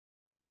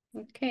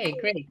Okay,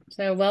 great.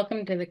 So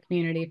welcome to the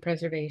Community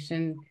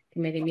Preservation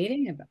Committee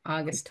meeting of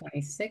August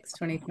 26,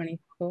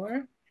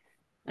 2024.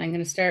 I'm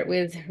going to start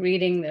with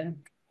reading the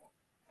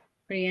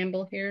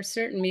preamble here.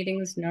 Certain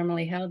meetings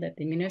normally held at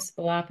the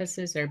municipal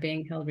offices are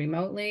being held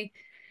remotely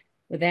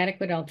with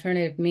adequate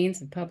alternative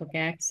means of public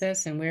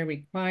access and where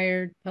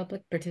required,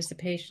 public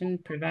participation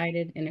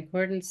provided in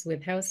accordance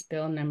with House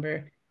Bill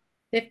number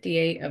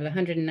 58 of the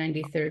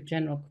 193rd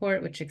General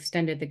Court, which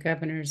extended the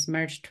governor's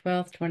March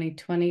 12,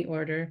 2020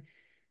 order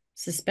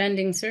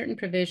suspending certain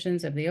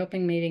provisions of the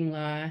open meeting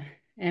law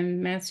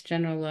and Mass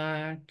General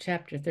Law,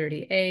 Chapter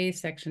 30A,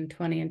 Section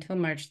 20 until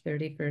March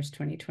 31st,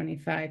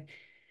 2025.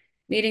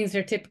 Meetings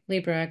are typically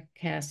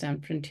broadcast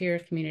on Frontier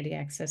Community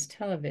Access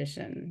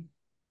Television.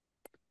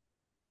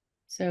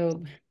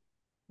 So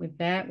with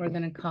that, we're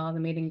going to call the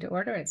meeting to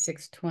order at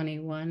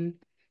 6:21.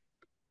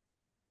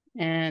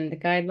 And the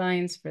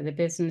guidelines for the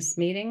business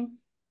meeting: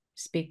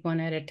 speak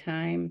one at a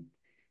time,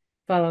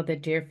 follow the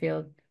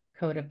Deerfield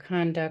Code of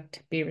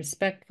Conduct, be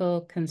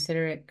respectful,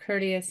 considerate,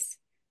 courteous,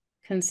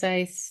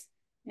 concise,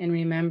 and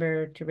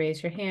remember to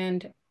raise your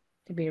hand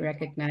to be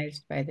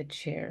recognized by the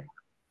chair.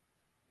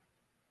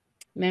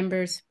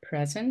 Members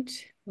present: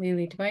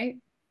 Lily Dwight.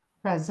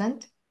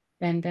 Present.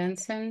 Ben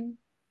Benson.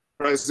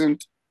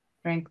 Present.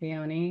 Frank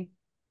Leone.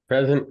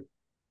 Present.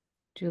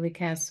 Julie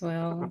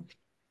Caswell.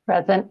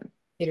 Present.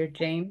 Peter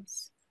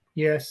James.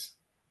 Yes.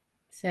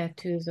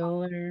 Satu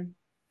Zoller.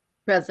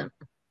 Present.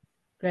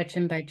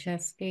 Gretchen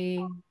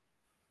Bycheski.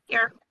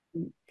 Here.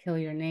 Kill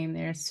your name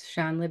there.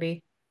 Sean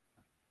Libby.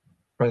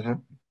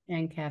 Present.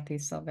 And Kathy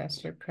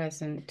Sylvester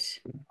present.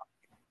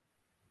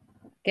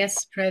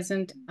 Guests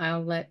present.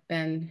 I'll let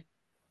Ben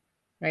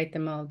write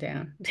them all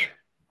down.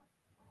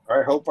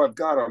 I hope I've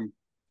got them.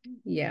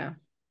 Yeah.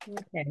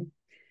 Okay.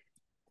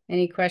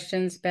 Any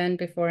questions, Ben,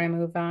 before I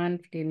move on?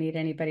 Do you need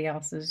anybody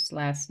else's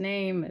last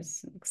name? It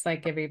looks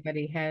like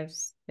everybody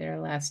has their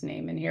last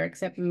name in here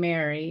except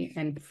Mary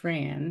and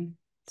Fran.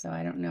 So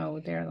I don't know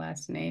their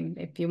last name.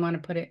 If you want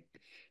to put it,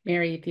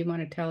 Mary, if you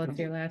want to tell us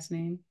your last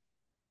name.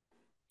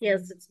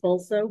 Yes, it's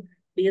also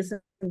B as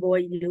in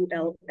boy,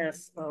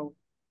 ULSO.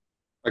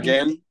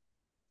 Again?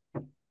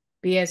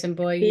 B as in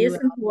boy, B as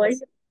in boy.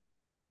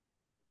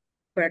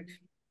 Correct.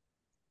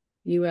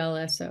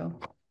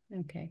 ULSO.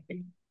 Okay.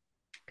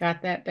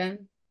 Got that,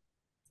 Ben?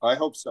 I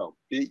hope so.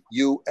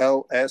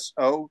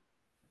 BULSO.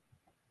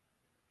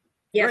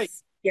 Yes. Great.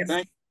 Yes.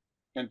 Thank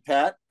you. And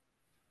Pat?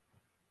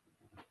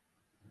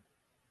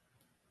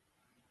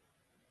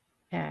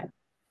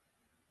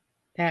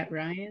 Pat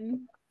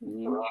Ryan.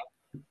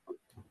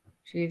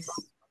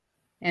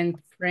 And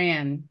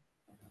Fran.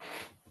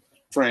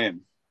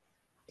 Fran.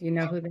 Do you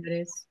know who that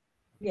is?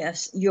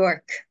 Yes,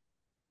 York.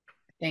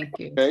 Thank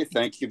you. Okay,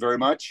 thank you very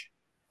much.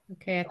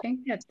 Okay, I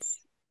think that's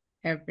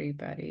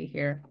everybody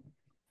here.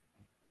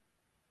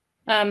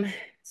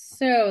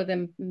 So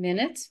the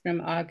minutes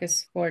from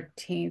August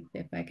 14th,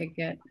 if I could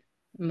get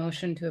a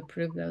motion to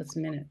approve those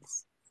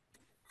minutes.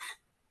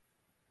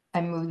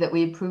 I move that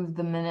we approve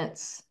the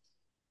minutes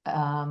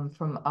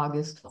from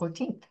August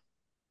 14th.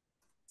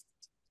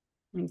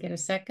 And get a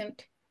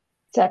second?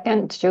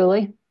 Second,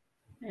 Julie.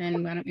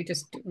 And why don't we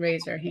just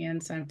raise our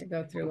hands? I have to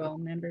go through all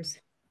members.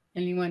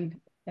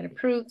 Anyone that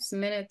approves the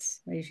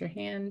minutes, raise your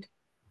hand.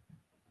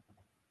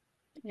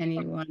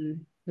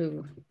 Anyone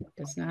who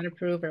does not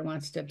approve or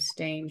wants to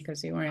abstain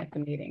because you weren't at the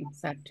meeting?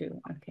 Satu.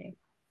 Okay.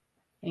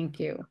 Thank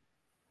you.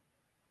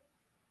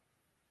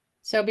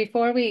 So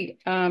before we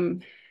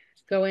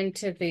go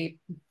into the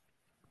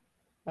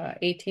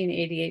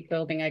 1888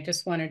 building, I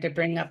just wanted to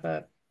bring up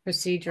a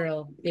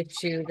procedural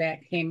issue that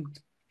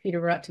Peter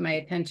brought to my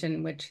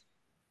attention, which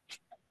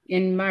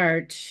in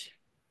March,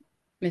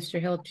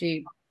 Mr.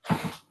 Hiltge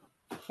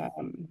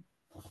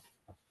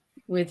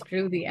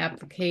withdrew the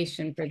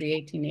application for the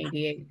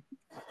 1888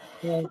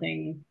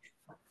 building.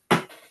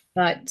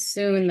 But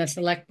soon the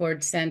select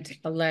board sent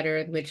a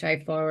letter, which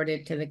I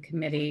forwarded to the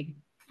committee,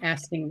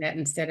 asking that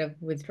instead of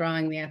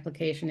withdrawing the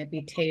application, it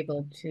be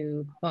tabled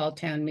to fall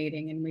town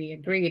meeting. And we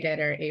agreed at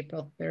our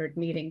April 3rd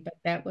meeting, but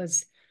that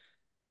was,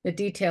 the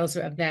details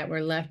of that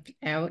were left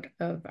out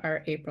of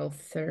our April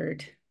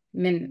 3rd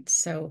minutes.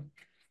 So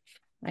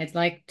I'd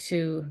like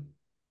to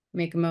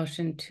make a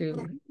motion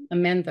to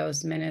amend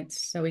those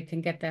minutes so we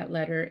can get that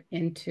letter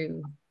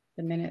into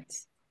the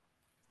minutes.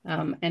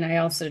 And I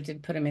also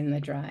did put them in the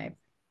drive,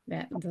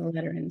 the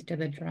letter into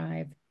the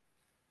drive.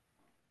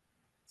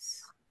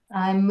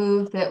 I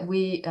move that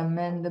we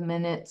amend the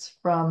minutes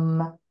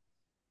from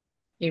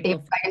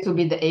April. I guess it would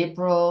be the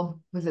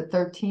April, was it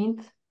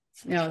 13th?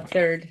 No,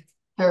 3rd.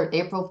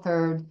 April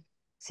 3rd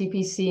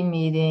CPC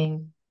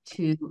meeting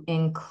to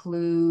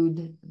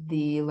include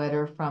the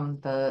letter from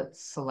the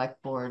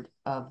select board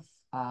of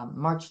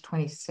March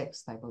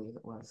 26th, I believe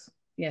it was.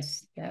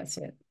 Yes, that's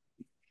it.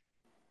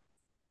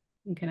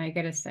 And can I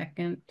get a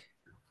second?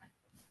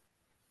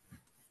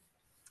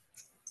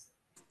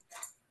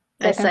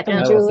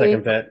 Second, Julie. I will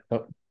second that.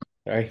 Oh,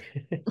 sorry.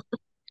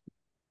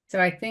 So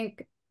I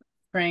think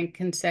Frank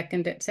can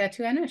second it.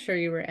 Satu, I'm not sure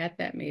you were at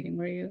that meeting,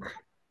 were you?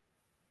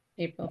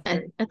 April I,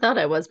 3rd. I thought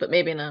I was, but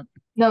maybe not.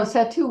 No,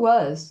 Satu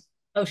was.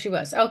 Oh, she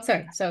was. Oh,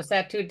 sorry. So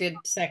Satu did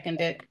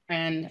second it.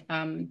 And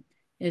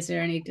is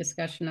there any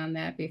discussion on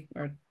that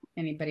before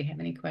anybody have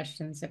any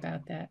questions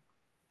about that?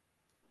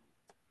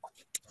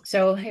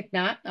 So if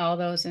not, all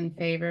those in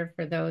favor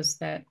for those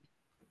that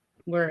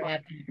were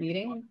at the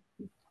meeting,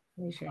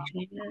 raise your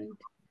hand.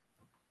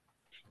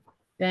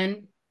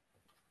 Ben,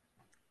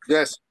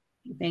 Yes,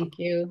 thank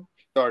you.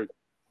 sorry.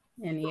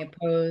 Any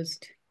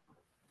opposed?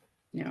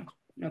 No.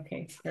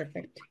 Okay,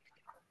 perfect.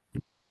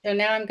 So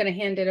now I'm going to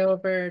hand it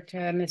over to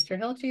Mr.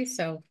 Hilty,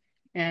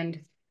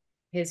 and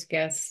his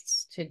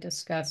guests to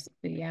discuss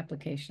the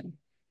application.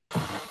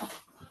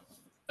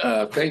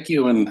 Thank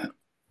you, and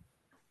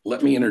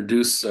let me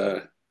introduce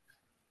the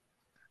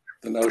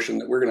notion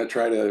that we're going to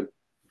try to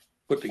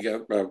put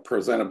together,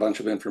 present a bunch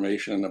of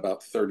information in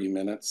about 30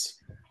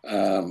 minutes.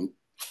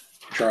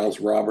 Charles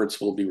Roberts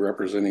will be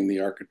representing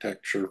the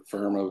architecture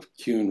firm of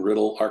Kuhn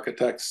Riddle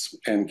Architects,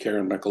 and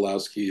Karen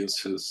Mikulowski is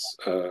his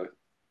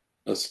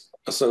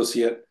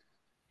associate,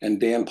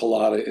 and Dan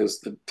Pilata is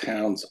the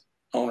town's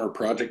owner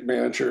project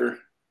manager,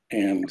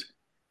 and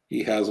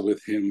he has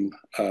with him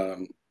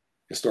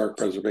historic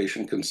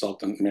preservation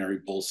consultant Mary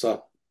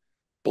Bulso.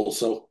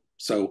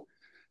 So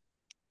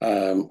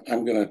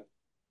I'm going to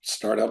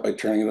start out by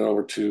turning it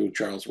over to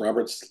Charles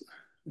Roberts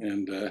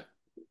and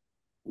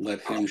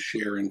let him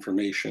share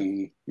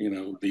information,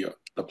 the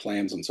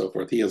plans and so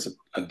forth. He has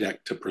a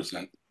deck to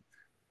present,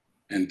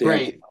 and Dan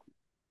Great. will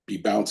be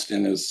bounced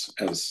in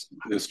as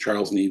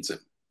Charles needs it.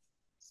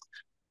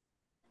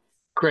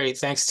 Great.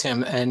 Thanks,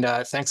 Tim. And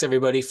thanks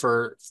everybody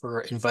for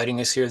inviting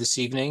us here this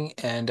evening.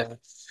 And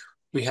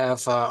we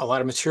have a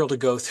lot of material to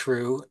go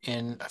through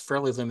in a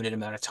fairly limited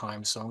amount of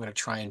time. So I'm going to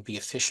try and be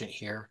efficient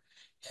here.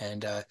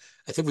 And I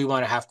think we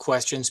want to have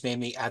questions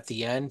maybe at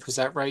the end. Was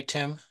that right,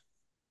 Tim?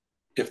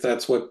 If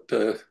that's what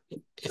If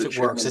it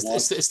works, it's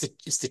wants.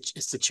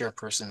 the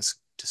chairperson's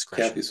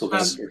discretion. Kathy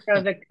Sylvester.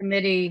 So the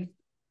committee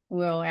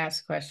will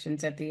ask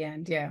questions at the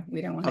end. Yeah,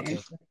 we don't want to Okay.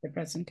 interrupt the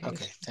presentation.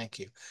 Okay, thank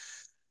you.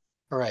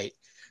 All right.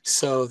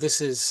 So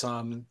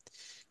I'm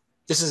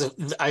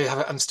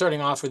starting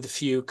off with a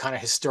few kind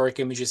of historic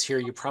images here.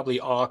 You're probably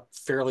all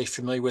fairly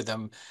familiar with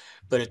them,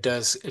 but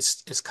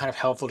it's kind of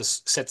helpful to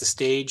set the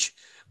stage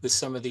with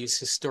some of these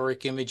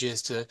historic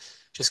images to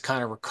just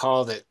kind of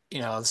recall that,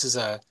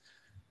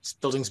 this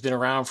building's been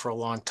around for a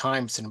long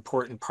time. It's an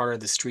important part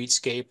of the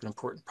streetscape, an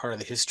important part of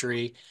the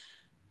history.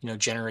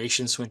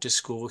 Generations went to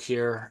school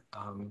here.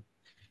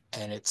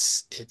 And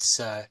it's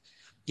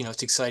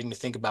exciting to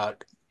think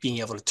about being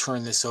able to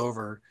turn this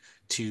over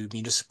to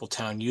municipal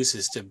town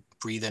uses to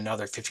breathe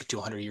another 50 to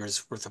 100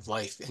 years worth of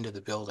life into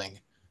the building.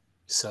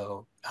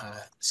 So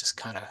it's just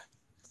kind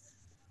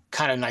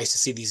of nice to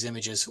see these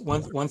images.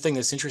 One thing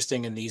that's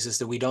interesting in these is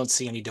that we don't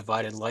see any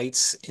divided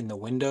lights in the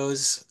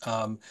windows.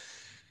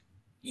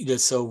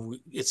 So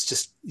it's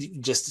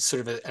just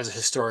sort of as a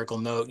historical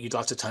note,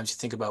 lots of times you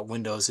think about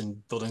windows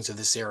and buildings of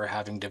this era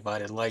having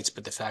divided lights,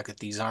 but the fact that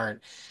these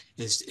aren't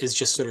is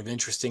just sort of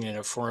interesting and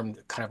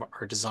informed kind of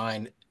our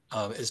design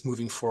is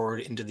moving forward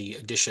into the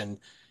addition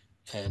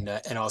and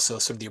also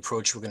sort of the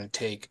approach we're going to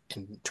take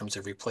in terms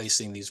of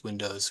replacing these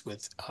windows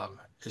with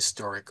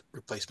historic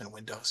replacement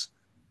windows.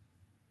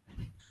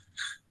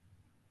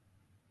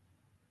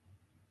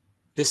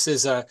 This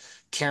is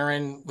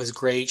Karen was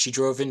great. She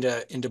drove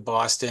into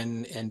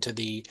Boston and to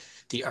the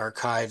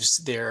archives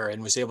there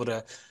and was able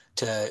to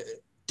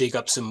dig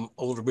up some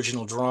old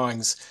original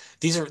drawings.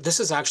 This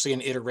is actually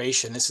an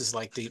iteration. This is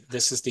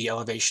the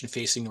elevation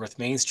facing North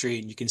Main Street.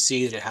 And you can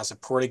see that it has a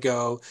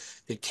portico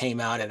that came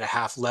out at a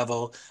half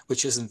level,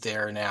 which isn't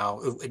there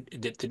now.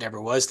 It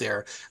never was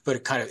there.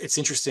 But it's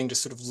interesting to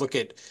sort of look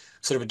at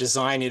sort of a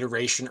design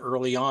iteration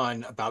early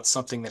on about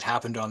something that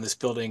happened on this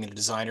building and a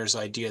designer's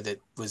idea that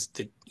was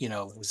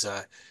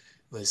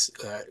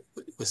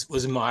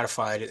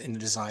modified in the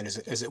design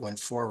as it went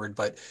forward.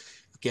 But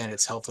again,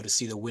 it's helpful to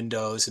see the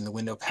windows and the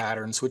window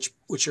patterns, which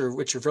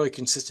are very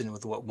consistent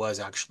with what was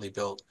actually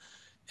built.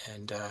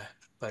 And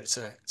but it's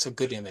a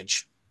good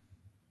image.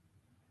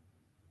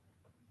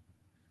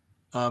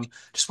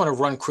 Just want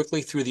to run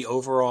quickly through the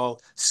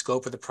overall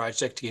scope of the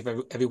project to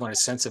give everyone a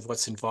sense of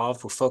what's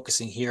involved. We're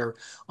focusing here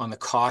on the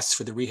costs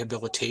for the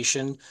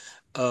rehabilitation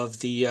of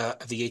the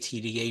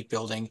ATD8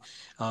 building,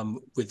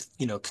 with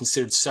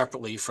considered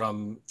separately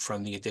from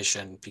the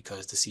addition,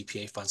 because the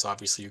CPA funds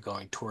obviously are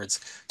going towards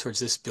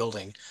this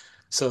building.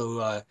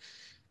 So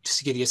just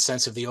to give you a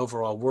sense of the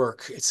overall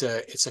work, it's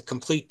a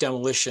complete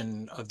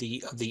demolition of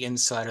the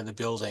inside of the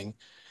building.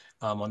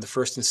 On the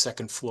first and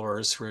second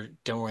floors, we're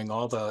demoing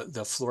all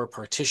the floor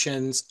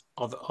partitions,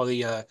 all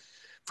the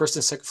first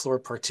and second floor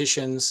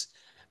partitions.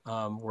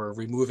 We're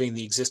removing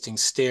the existing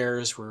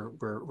stairs.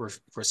 We're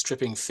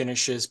stripping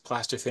finishes,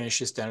 plaster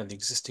finishes down to the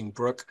existing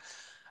brick,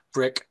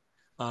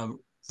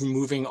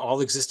 removing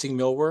all existing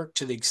millwork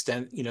to the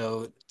extent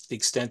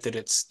that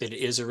it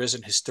is or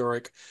isn't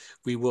historic.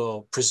 We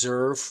will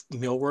preserve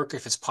millwork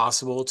if it's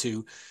possible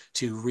to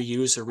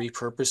reuse or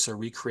repurpose or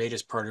recreate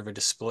as part of a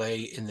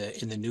display in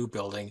the new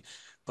building.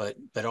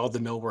 but all the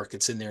millwork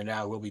that's in there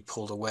now will be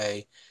pulled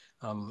away,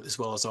 as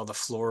well as all the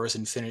floors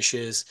and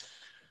finishes.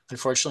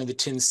 Unfortunately, the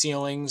tin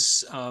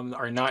ceilings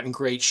are not in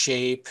great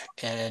shape,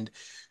 and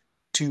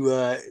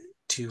to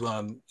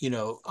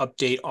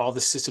update all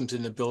the systems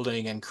in the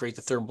building and create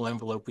the thermal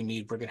envelope we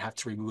need, we're going to have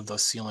to remove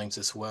those ceilings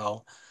as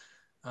well.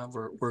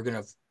 We're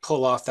going to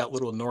pull off that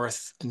little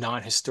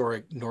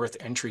non-historic north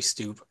entry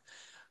stoop,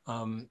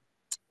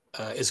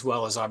 as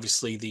well as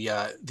obviously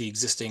the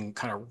existing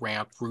kind of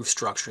ramp roof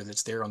structure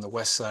that's there on the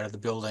west side of the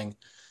building.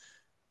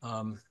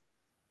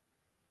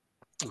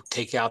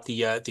 Take out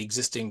the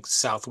existing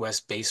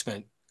southwest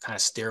basement kind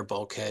of stair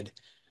bulkhead,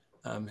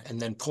 and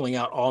then pulling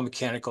out all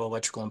mechanical,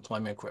 electrical, and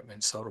plumbing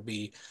equipment. So it'll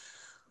be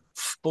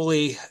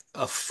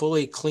a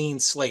fully clean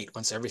slate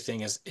once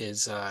everything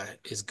is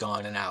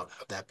gone and out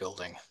of that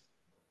building.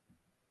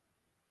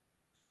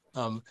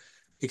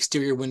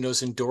 Exterior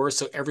windows and doors.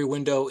 So every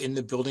window in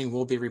the building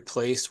will be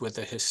replaced with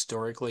a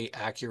historically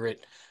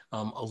accurate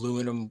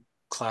aluminum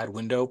clad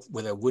window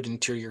with a wood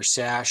interior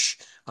sash.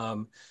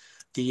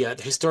 The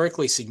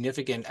historically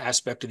significant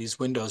aspect of these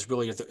windows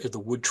really are the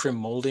wood trim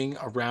molding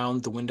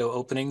around the window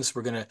openings.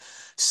 We're going to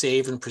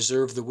save and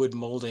preserve the wood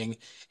molding,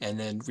 and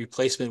then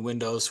replacement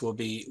windows will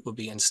be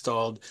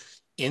installed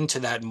into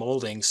that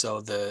molding.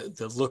 So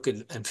the look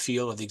and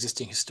feel of the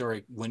existing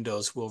historic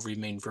windows will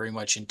remain very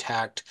much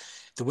intact.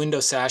 The window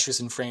sashes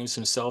and frames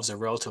themselves are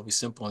relatively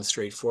simple and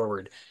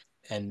straightforward,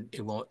 and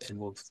will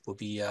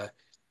be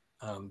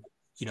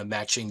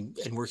matching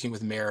and working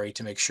with Mary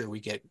to make sure we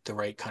get the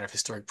right kind of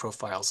historic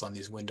profiles on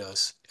these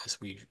windows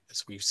as we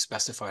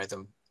specify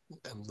them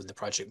when the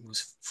project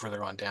moves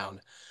further on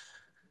down.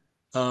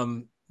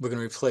 We're going to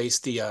replace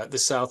the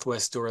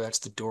southwest door. That's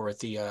the door at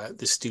the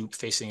stoop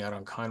facing out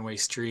on Conway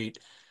Street.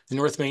 The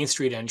North Main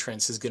Street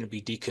entrance is going to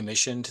be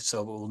decommissioned,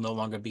 so it will no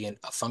longer be a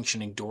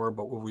functioning door,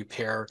 but we'll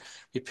repair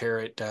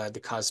it, the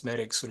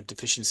cosmetic sort of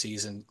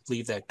deficiencies, and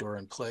leave that door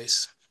in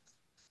place.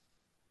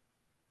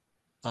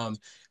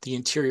 The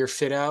interior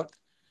fit out.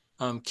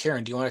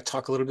 Karen, do you want to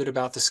talk a little bit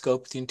about the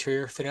scope of the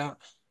interior fit out?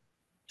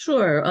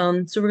 Sure.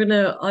 So we're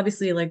gonna,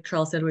 obviously, like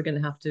Charles said, we're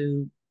gonna have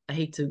to, I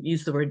hate to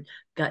use the word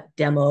gut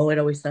demo, it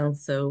always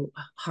sounds so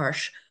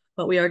harsh,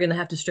 but we are gonna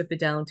have to strip it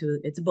down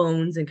to its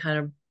bones and kind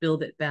of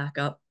build it back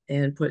up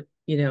and put,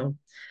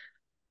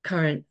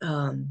 current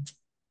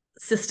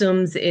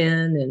systems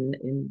in,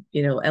 and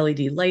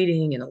LED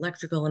lighting and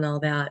electrical and all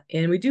that.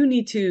 And we do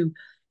need to,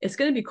 it's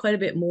going to be quite a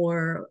bit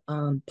more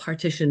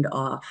partitioned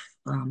off,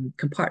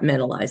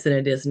 compartmentalized than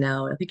it is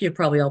now. I think you're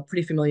probably all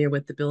pretty familiar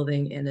with the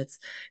building, and it's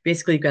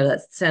basically got a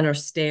center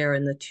stair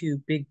and the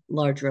two big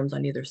large rooms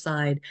on either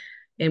side,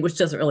 and which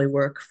doesn't really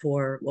work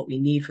for what we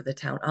need for the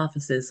town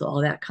offices. So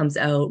all that comes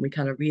out, and we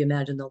kind of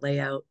reimagine the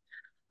layout.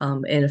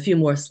 And a few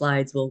more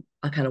slides I'll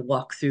kind of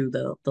walk through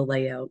the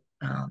layout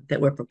that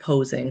we're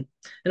proposing.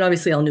 And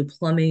obviously all new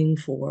plumbing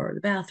for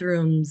the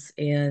bathrooms,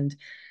 and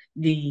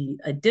the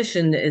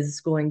addition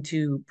is going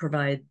to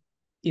provide,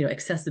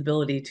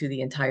 accessibility to the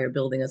entire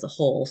building as a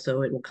whole.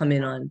 So it will come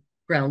in on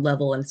ground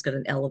level, and it's got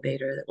an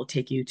elevator that will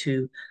take you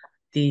to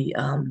the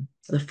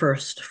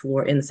first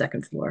floor in the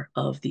second floor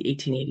of the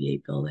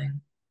 1888 building.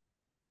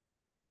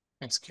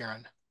 Thanks,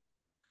 Karen.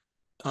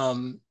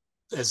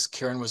 As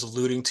Karen was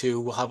alluding to,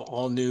 we'll have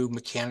all new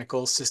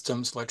mechanical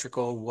systems,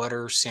 electrical,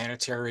 water,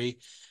 sanitary.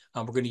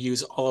 We're going to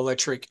use all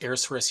electric air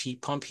source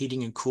heat pump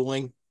heating and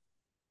cooling.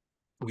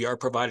 We are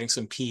providing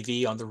some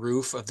PV on the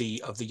roof of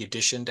the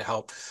addition to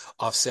help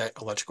offset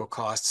electrical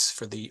costs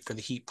for the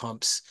heat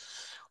pumps.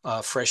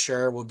 Fresh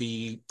air will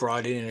be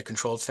brought in a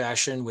controlled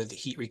fashion with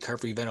heat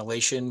recovery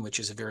ventilation, which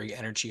is a very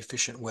energy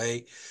efficient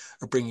way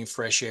of bringing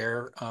fresh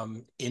air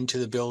into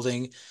the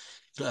building.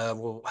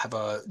 We'll have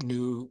a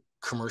new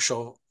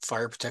commercial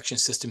fire protection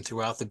system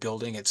throughout the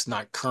building. It's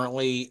not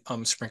currently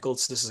sprinkled,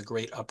 so this is a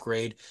great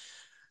upgrade.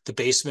 The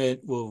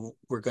basement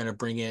we're going to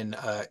bring in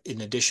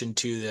addition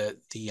to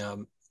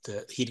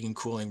the heating and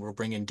cooling, we'll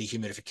bring in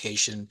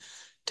dehumidification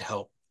to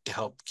help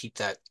keep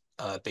that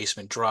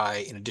basement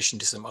dry, in addition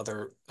to some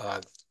other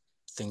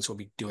things we'll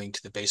be doing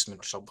to the basement,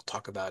 which we'll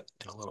talk about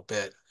in a little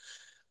bit.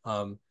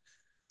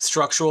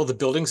 Structural, the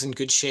building's in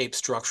good shape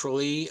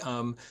structurally.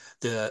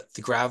 The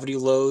gravity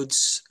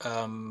loads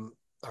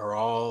are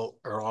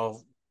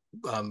all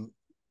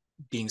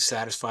being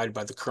satisfied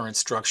by the current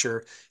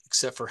structure,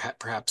 except for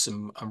perhaps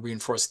some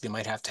reinforcement that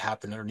might have to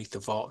happen underneath the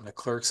vault in the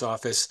clerk's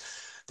office.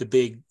 The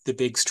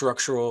big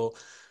structural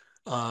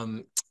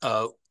work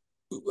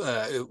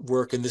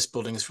in this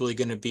building is really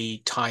going to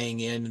be tying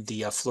in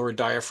the floor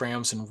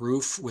diaphragms and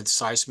roof with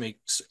seismic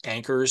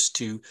anchors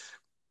to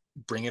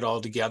bring it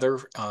all together.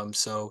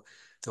 So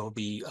there will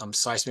be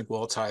seismic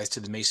wall ties to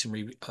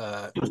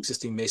the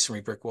existing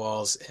masonry brick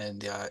walls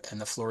and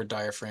the floor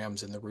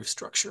diaphragms and the roof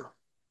structure.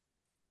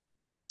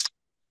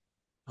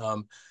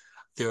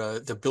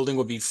 The building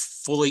will be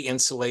fully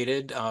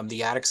insulated.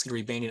 The attic's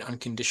going to remain in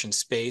unconditioned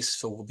space,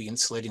 so we'll be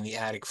insulating the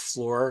attic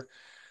floor.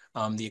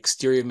 The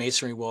exterior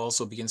masonry walls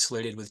will be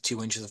insulated with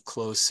 2 inches of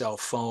closed cell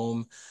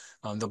foam.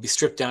 They'll be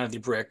stripped down to the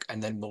brick,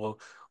 and then we'll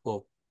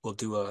we'll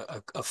do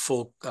a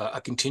full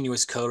a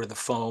continuous coat of the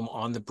foam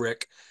on the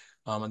brick,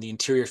 on the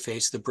interior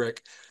face of the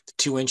brick. The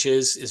 2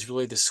 inches is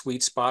really the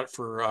sweet spot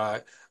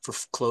for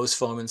closed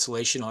foam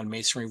insulation on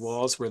masonry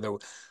walls, where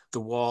the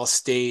wall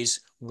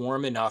stays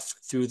warm enough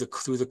through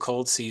the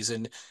cold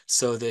season,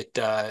 so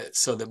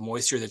that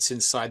moisture that's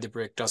inside the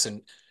brick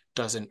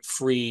doesn't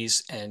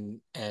freeze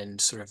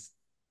and sort of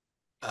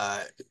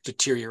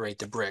deteriorate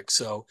the brick.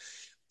 So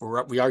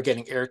we are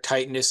getting air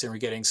tightness, and we're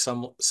getting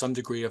some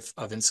degree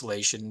of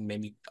insulation,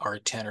 maybe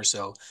R10 or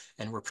so,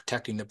 and we're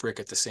protecting the brick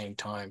at the same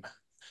time.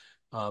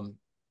 The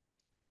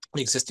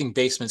existing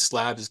basement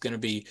slab is going to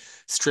be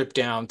stripped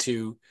down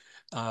to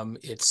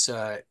its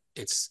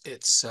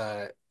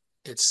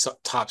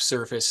top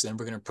surface. Then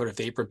we're going to put a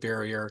vapor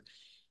barrier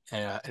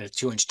and a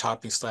 2-inch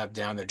topping slab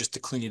down there just to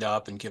clean it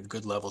up and give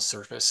good level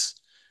surface.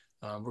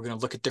 We're going to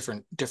look at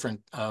different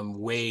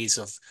ways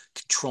of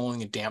controlling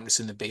the dampness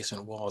in the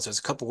basement walls. There's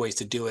a couple ways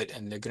to do it,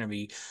 and they're going to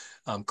be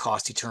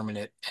cost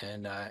determinate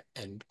and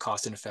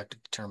cost and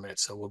effective determinate.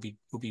 So we'll be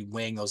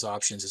weighing those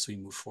options as we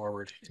move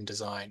forward in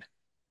design.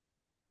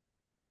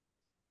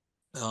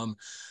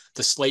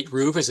 The slate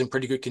roof is in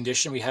pretty good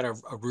condition. We had a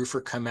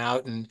roofer come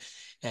out,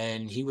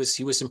 and he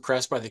was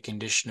impressed by the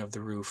condition of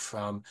the roof.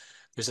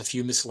 There's a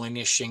few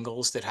miscellaneous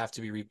shingles that have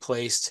to be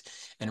replaced,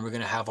 and we're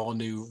going to have all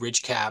new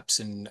ridge caps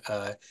and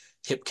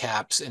hip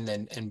caps,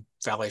 and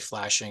valet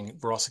flashing.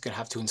 We're also going to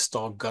have to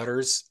install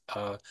gutters.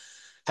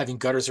 Having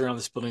gutters around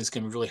this building is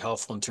going to be really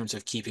helpful in terms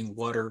of keeping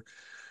water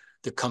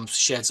that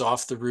sheds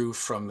off the roof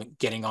from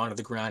getting onto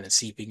the ground and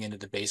seeping into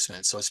the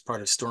basement. So it's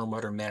part of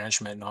stormwater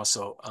management, and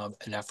also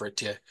an effort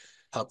to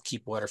help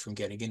keep water from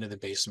getting into the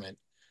basement.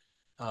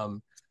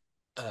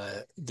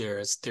 There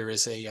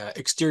is a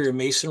exterior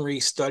masonry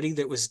study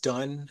that was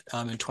done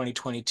in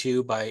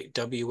 2022 by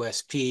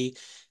WSP,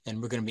 and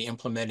we're going to be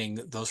implementing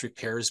those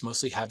repairs,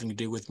 mostly having to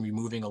do with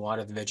removing a lot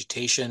of the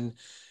vegetation,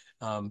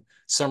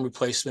 some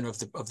replacement of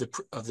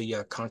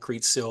the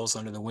concrete sills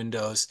under the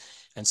windows,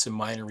 and some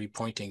minor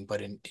repointing.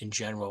 But in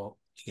general,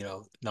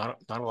 not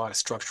a lot of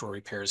structural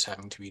repairs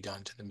having to be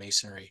done to the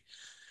masonry.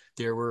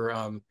 There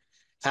were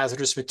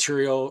hazardous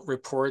material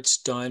reports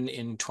done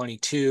in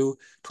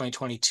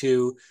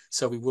 2022.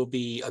 So we will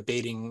be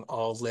abating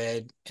all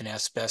lead and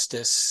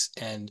asbestos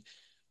and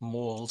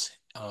mold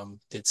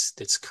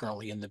that's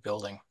currently in the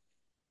building.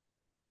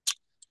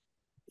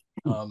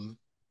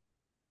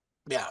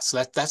 Yeah,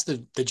 so that's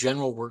the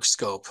general work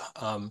scope.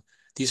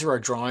 These are our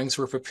drawings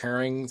we're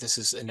preparing. This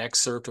is an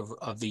excerpt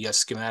of the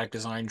schematic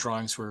design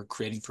drawings we're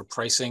creating for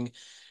pricing.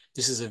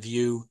 This is a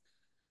view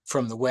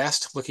from the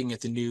west, looking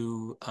at the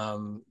new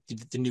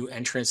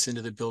entrance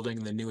into the building,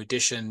 the new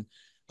addition.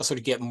 I'll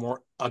get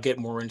more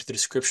into the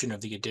description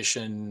of the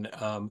addition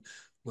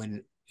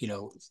when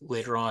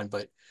later on,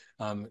 but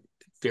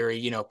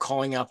very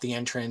calling out the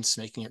entrance,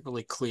 making it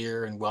really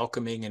clear and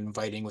welcoming and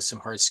inviting with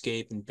some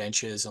hardscape and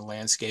benches and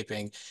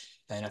landscaping.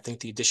 And I think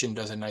the addition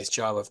does a nice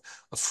job of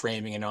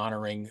framing and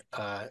honoring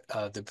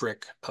the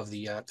brick of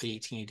the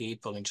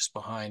 1888 building just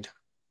behind.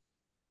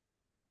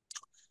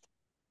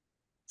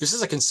 This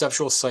is a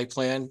conceptual site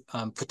plan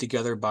put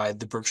together by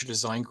the Berkshire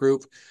Design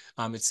Group.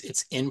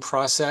 It's in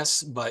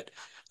process, but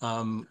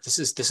this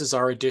is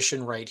our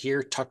addition right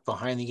here, tucked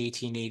behind the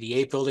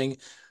 1888 building.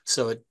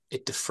 So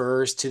it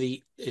defers to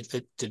the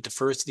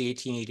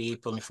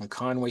 1888 building from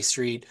Conway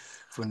Street.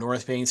 From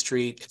North Main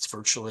Street, it's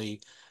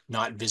virtually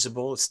not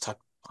visible. It's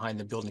tucked behind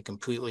the building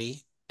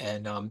completely.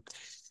 And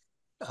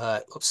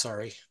oops,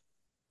 sorry,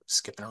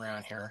 skipping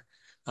around here.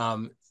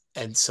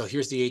 And so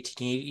here's the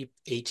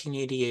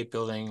 1888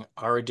 building,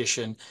 our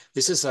addition.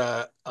 This is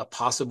a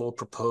possible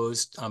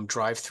proposed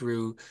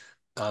drive-through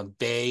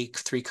bay,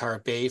 3-car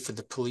bay for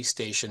the police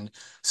station.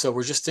 So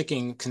we're just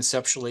thinking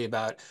conceptually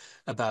about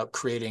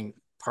creating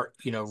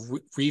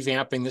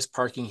revamping this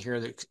parking here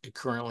that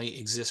currently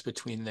exists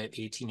between the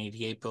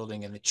 1888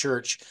 building and the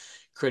church,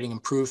 creating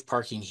improved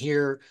parking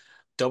here,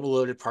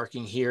 double-loaded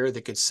parking here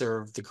that could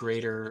serve the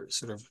greater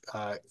sort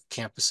of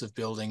campus of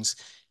buildings,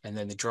 and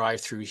then the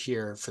drive-through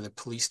here for the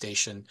police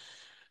station.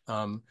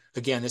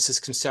 Again, this is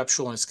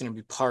conceptual, and it's going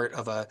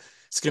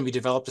to be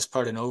developed as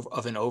part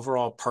of an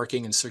overall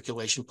parking and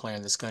circulation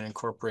plan that's going to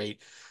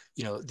incorporate,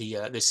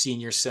 the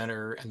senior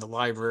center and the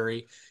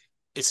library.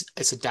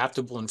 It's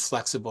adaptable and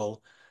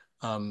flexible.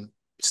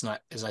 It's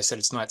not, as I said,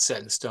 it's not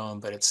set in stone,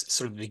 but it's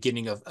sort of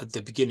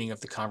the beginning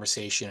of the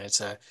conversation.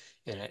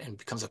 And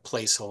becomes a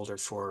placeholder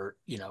for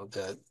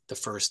the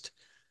first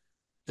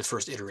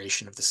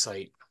iteration of the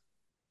site.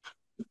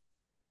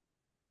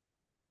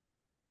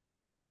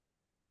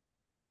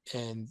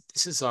 And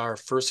this is our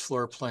first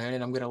floor plan,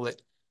 and I'm going to let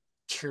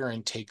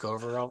Karen take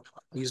over. I'll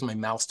use my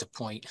mouse to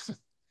point.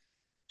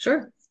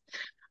 Sure.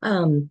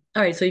 All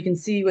right, so you can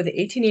see where the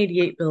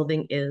 1888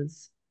 building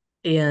is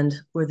and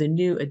where the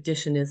new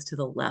addition is to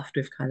the left.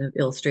 We've kind of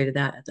illustrated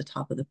that at the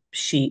top of the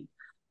sheet.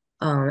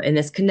 And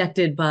it's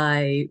connected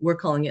by, we're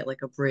calling it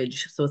like a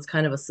bridge. So it's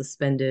kind of a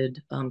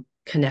suspended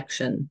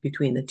connection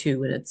between the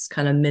two, and it's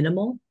kind of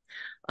minimal.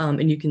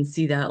 And you can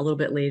see that a little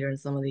bit later in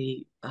some of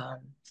the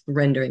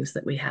renderings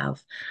that we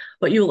have.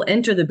 But you will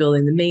enter the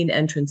building. The main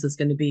entrance is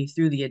going to be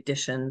through the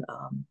addition,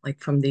 like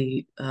from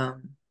the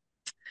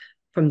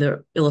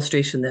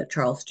illustration that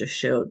Charles just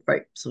showed,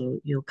 right? So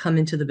you'll come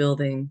into the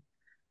building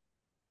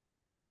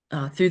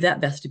through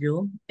that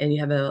vestibule, and you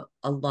have a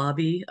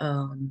lobby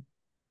on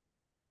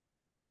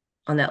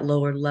that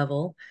lower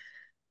level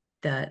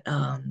that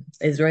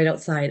is right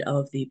outside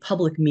of the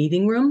public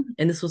meeting room.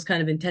 And this was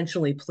kind of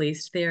intentionally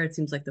placed there. It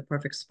seems like the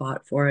perfect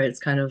spot for it. It's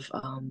kind of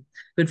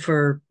good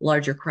for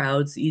larger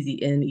crowds, easy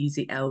in,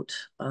 easy out.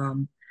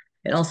 And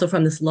also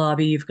from this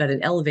lobby, you've got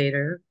an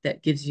elevator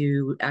that gives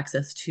you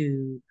access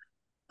to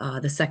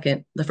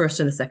the first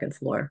and the second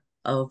floor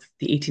of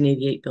the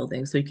 1888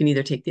 building. So you can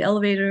either take the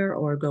elevator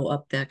or go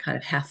up that kind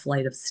of half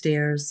flight of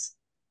stairs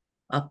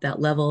up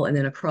that level and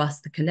then across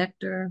the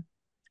connector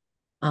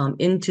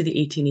into the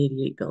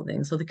 1888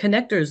 building. So the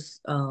connector's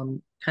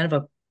kind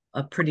of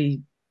a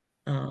pretty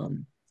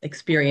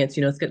experience.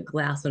 You know, it's got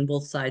glass on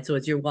both sides. So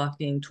as you're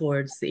walking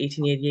towards the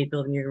 1888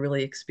 building, you're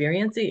really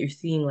experiencing it. You're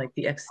seeing like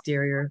the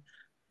exterior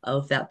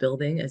of that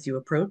building as you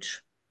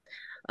approach.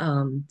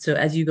 So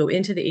as you go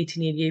into the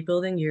 1888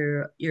 building,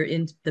 you're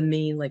in the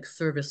main like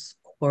service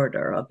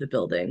corridor of the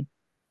building.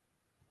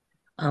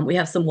 We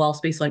have some wall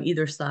space on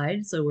either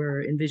side, so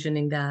we're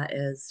envisioning that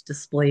as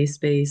display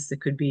space.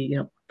 It could be, you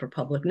know, for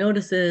public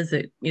notices.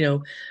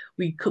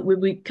 We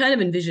kind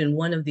of envision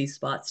one of these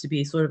spots to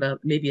be sort of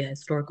maybe a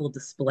historical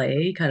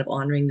display, kind of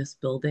honoring this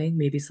building,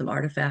 maybe some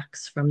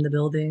artifacts from the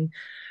building.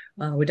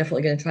 We're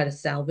definitely going to try to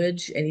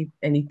salvage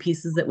any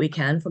pieces that we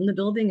can from the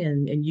building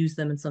and use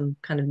them in some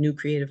kind of new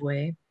creative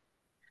way.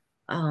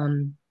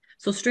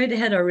 So straight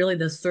ahead are really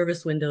the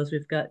service windows.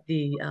 We've got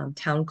the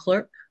town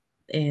clerk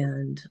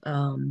and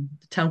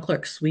the town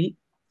clerk suite,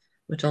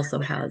 which also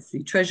has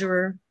the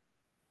treasurer.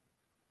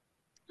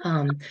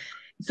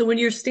 So when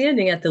you're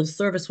standing at those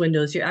service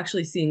windows, you're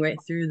actually seeing right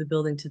through the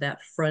building to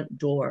that front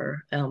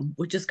door,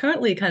 which is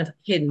currently kind of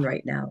hidden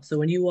right now. So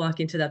when you walk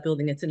into that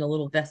building, it's in a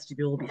little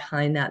vestibule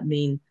behind that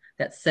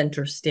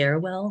center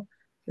stairwell.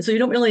 And so you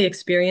don't really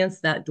experience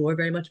that door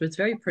very much, but it's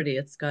very pretty.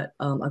 It's got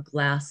a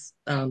glass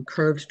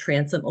curved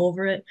transom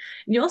over it.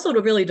 And you also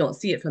really don't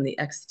see it from the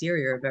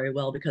exterior very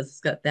well because it's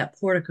got that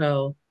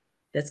portico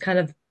that's kind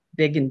of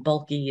big and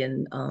bulky,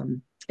 and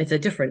it's a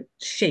different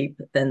shape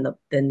than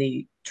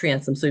the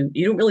transom. So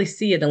you don't really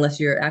see it unless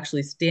you're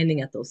actually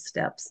standing at those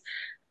steps.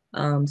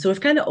 So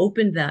we've kind of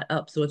opened that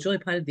up. So it's really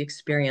part of the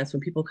experience. When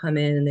people come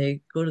in and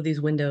they go to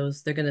these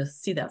windows, they're going to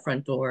see that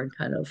front door and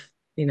kind of,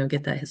 you know,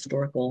 get that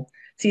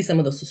see some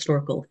of those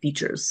historical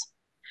features.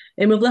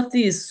 And we've left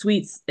these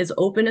suites as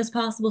open as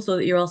possible so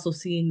that you're also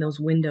seeing those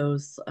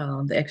windows,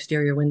 the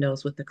exterior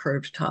windows with the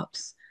curved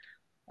tops.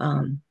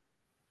 The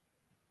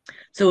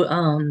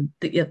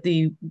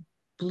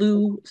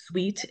blue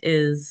suite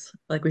is,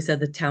 like we said,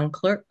 the town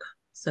clerk.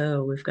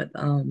 So we've got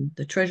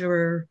the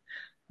treasurer,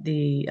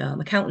 the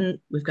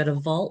accountant. We've got a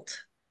vault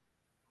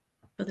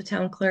for the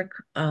town clerk.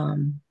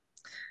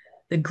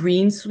 The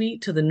green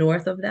suite to the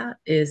north of that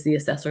is the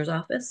assessor's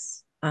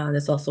office.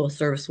 There's also a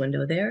service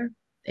window there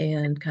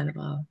and kind of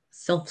a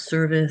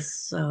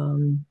self-service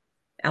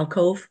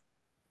alcove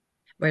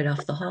right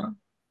off the hall.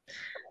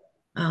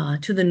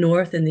 To the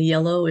north in the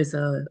yellow is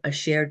a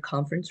shared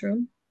conference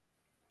room.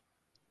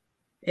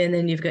 And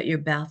then you've got your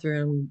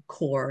bathroom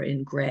core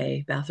in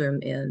gray, bathroom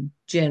and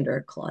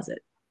janitor closet.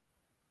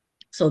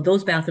 So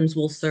those bathrooms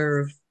will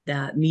serve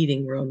that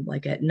meeting room.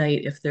 Like at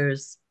night, if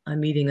there's a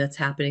meeting that's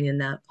happening in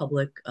that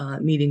public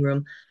meeting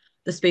room,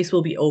 the space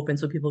will be open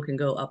so people can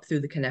go up through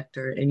the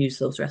connector and use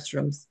those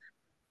restrooms.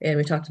 And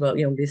we talked about,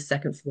 you know, the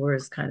second floor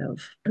is kind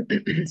of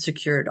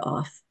secured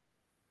off,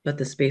 but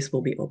the space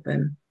will be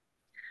open.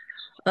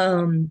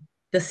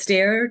 The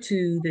stair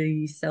to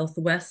the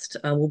southwest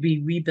will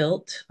be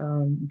rebuilt,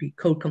 be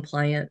code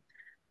compliant,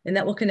 and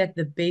that will connect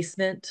the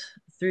basement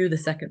through the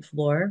second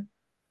floor.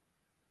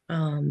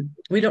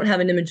 We don't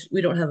have an image,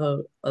 we don't have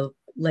a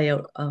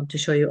layout to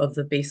show you of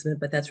the basement,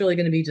 but that's really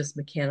going to be just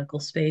mechanical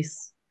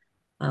space,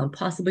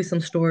 possibly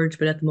some storage,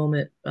 but at the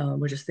moment,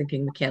 we're just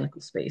thinking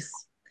mechanical space.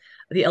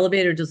 The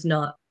elevator does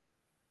not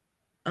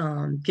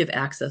give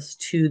access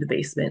to the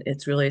basement.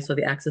 It's really, so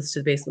the access to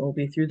the basement will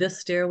be through this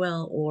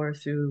stairwell or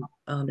through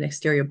an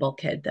exterior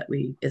bulkhead that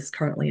is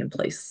currently in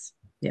place.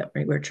 Yeah,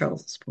 right where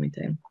Charles is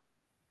pointing.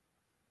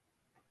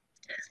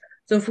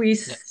 So if we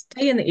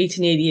stay in the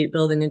 1888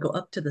 building and go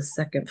up to the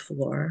second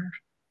floor,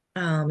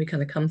 we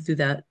kind of come through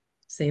that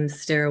same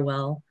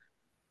stairwell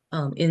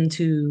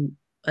into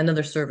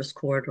another service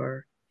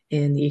corridor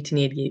in the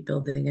 1888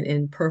 building. And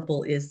in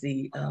purple is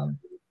the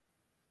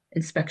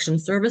inspection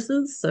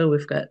services. So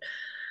we've got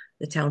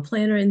the town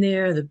planner in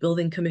there, the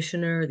building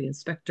commissioner, the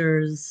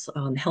inspectors,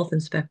 health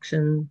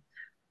inspection.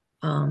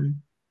 And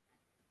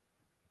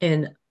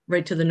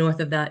right to the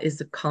north of that is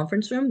the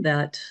conference room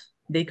that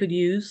they could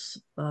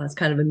use. It's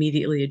kind of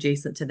immediately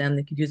adjacent to them.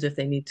 They could use it if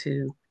they need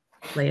to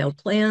lay out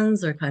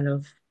plans or kind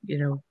of, you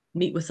know,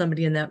 meet with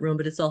somebody in that room,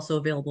 but it's also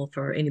available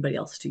for anybody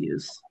else to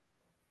use.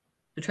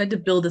 We tried to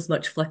build as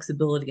much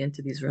flexibility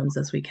into these rooms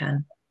as we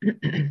can.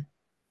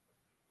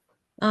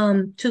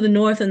 To the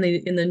north, in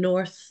the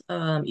north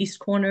east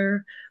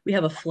corner, we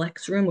have a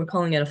flex room. We're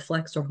calling it a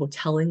flex or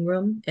hoteling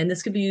room, and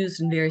this could be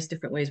used in various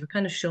different ways. We're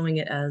kind of showing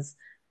it as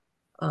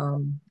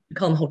we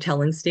call them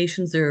hoteling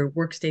stations. They're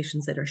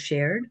workstations that are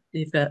shared.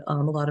 You've got a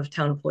lot of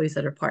town employees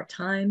that are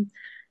part-time,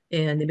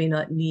 and they may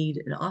not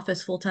need an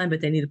office full-time,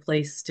 but they need a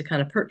place to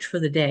kind of perch for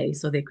the day.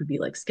 So they could be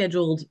like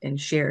scheduled and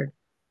shared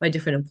by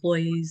different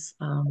employees.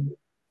 So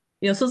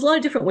there's a lot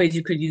of different ways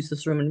you could use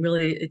this room, and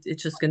really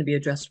it's just going to be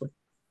addressed with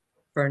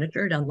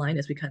furniture down the line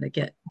as we kind of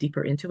get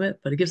deeper into it,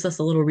 but it gives us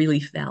a little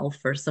relief valve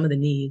for some of the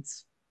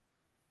needs.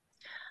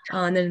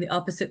 And then in the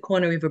opposite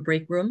corner, we have a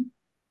break room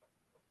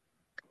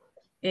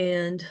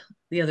and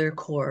the other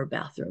core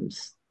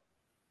bathrooms.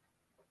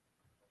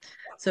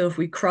 So if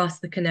we cross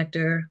the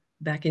connector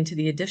back into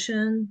the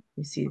addition,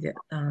 we see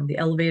the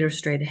elevator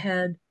straight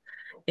ahead.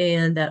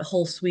 And that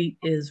whole suite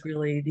is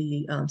really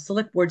the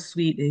select board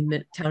suite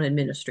and town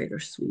administrator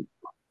suite.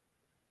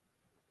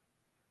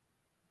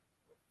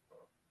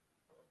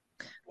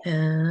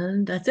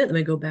 And that's it. Then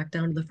we go back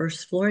down to the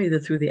first floor,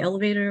 either through the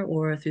elevator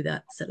or through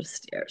that set of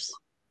stairs.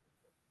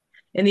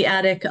 In the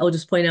attic, I'll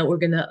just point out we're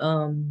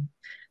gonna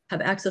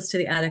have access to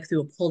the attic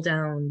through a pull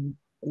down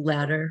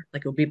ladder,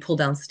 like it'll be pull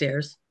down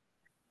stairs.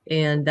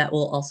 And that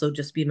will also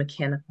just be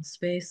mechanical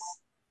space.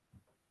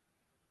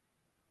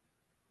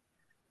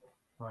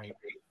 Right.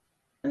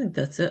 I think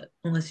that's it,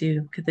 unless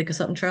you could think of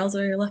something, Charles,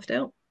 or you're left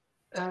out.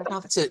 No,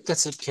 that's it.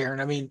 That's it, Karen.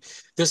 I mean,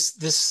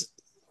 this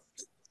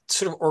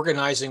sort of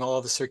organizing all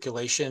of the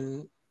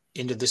circulation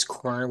into this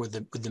corner with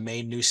the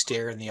main new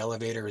stair and the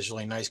elevator is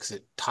really nice because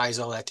it ties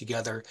all that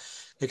together,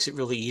 makes it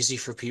really easy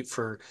for people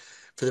for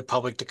the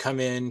public to come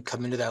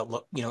into that,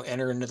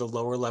 enter into the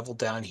lower level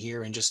down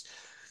here and just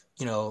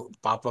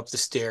bop up the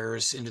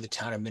stairs into the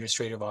town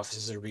administrative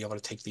offices or be able to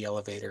take the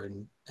elevator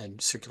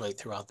and circulate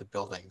throughout the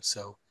building.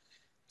 So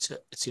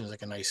it seems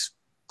like a nice,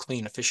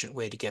 clean, efficient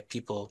way to get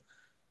people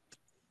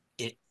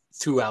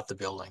throughout the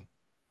building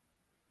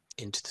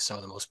into some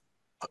of the most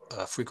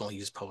frequently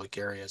used public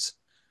areas.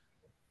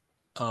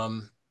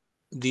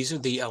 These are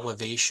the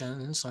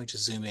elevations. Let me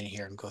just zoom in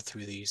here and go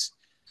through these.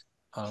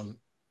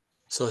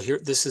 So here,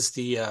 this is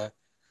the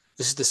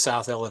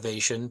south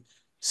elevation.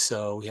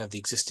 So we have the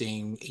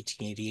existing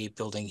 1888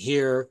 building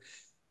here.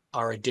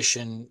 Our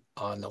addition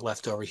on the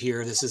left over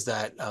here. This is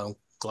that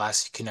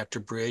glassy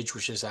connector bridge,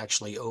 which is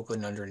actually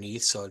open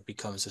underneath. So it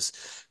becomes this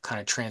kind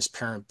of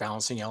transparent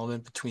balancing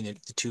element between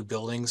the two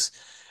buildings.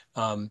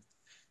 The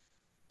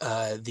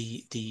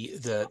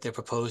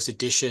proposed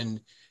addition,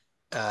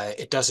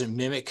 it doesn't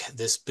mimic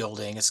this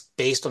building. It's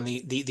based on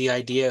the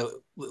idea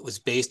it was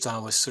based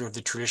on was sort of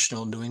the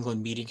traditional New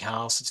England meeting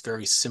house. It's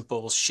very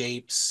simple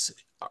shapes,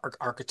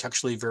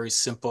 architecturally very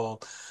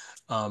simple.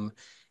 Kind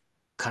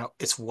of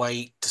it's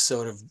white to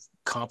sort of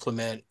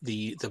complement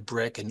the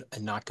brick and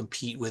not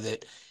compete with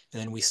it.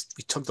 And then we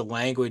took the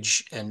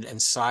language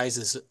and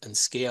sizes and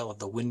scale of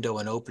the window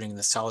and opening in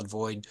the solid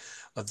void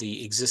of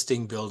the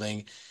existing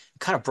building,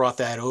 kind of brought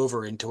that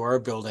over into our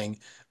building,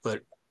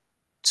 but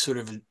sort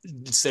of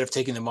instead of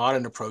taking the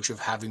modern approach of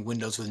having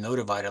windows with no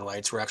divided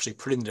lights, we're actually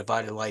putting the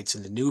divided lights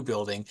in the new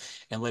building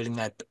and letting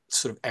that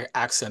sort of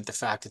accent the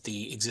fact that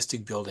the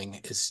existing building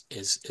is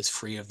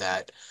free of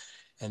that.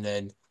 And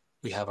then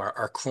we have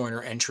our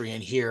corner entry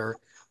in here,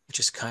 which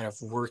is kind of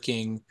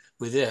working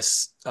with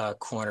this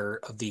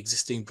corner of the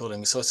existing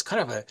building. So it's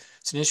kind of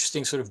it's an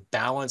interesting sort of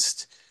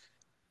balanced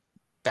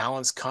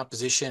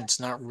composition.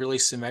 It's not really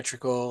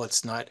symmetrical.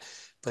 It's not,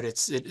 but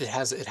it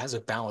has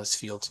a balanced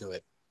feel to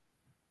it.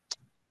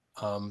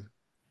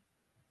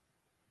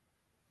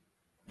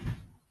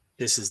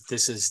 This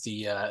is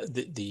the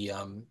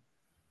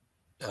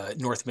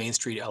North Main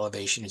Street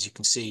elevation. As you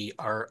can see,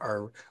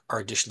 our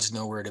addition's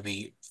nowhere to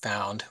be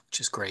found,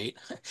 which is great.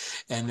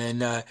 And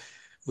then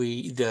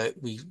we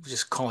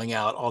just calling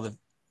out all the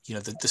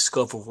the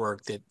scope of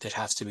work that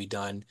has to be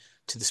done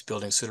to this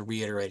building, sort of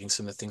reiterating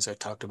some of the things I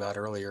talked about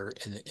earlier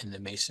in the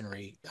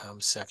masonry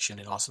section,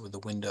 and also with the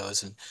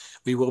windows. And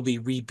we will be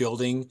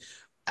rebuilding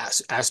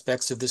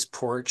aspects of this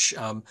porch.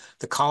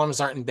 The columns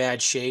aren't in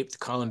bad shape. The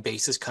column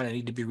bases kind of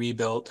need to be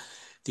rebuilt.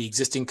 The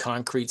existing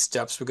concrete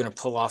steps, we're going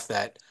to pull off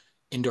that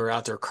indoor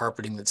outdoor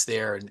carpeting that's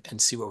there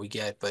and see what we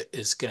get, but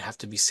it's going to have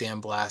to be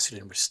sandblasted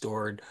and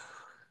restored,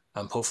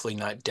 hopefully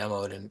not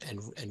demoed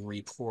and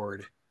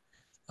re-poured.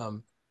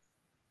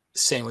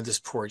 Same with this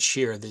porch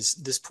here.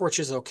 This porch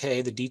is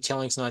okay. The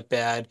detailing's not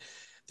bad.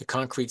 The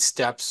concrete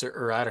steps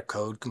are out of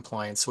code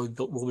compliance. So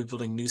we'll be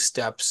building new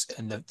steps,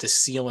 and the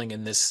ceiling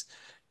in this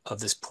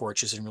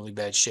porch is in really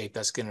bad shape.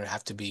 That's going to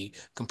have to be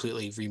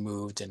completely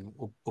removed, and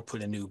we'll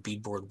put a new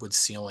beadboard wood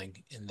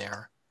ceiling in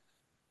there.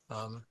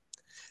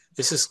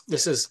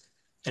 This is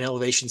an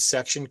elevation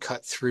section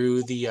cut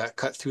through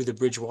the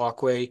bridge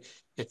walkway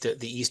at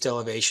the east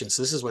elevation.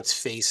 So this is what's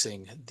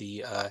facing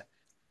the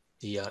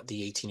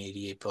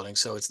 1888 building.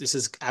 So this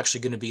is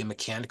actually going to be a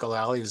mechanical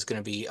alley. There's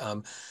going to be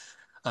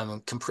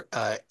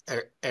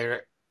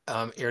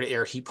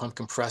air-to-air heat pump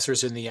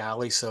compressors in the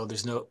alley. So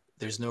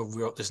There's no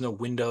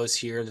windows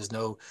here. There's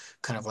no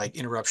kind of like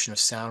interruption of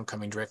sound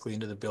coming directly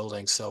into the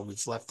building. So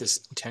we've left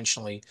this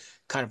intentionally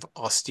kind of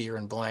austere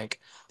and blank.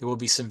 There will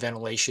be some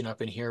ventilation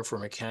up in here for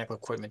mechanical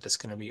equipment that's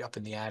going to be up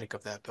in the attic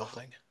of that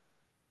building.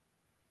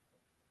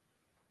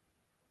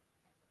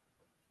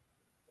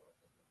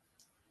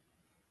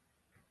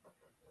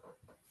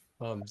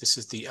 This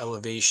is the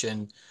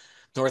elevation,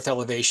 north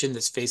elevation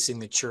that's facing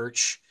the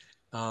church.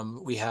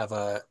 We have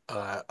a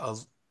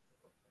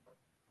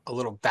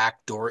little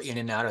back door in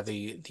and out of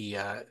the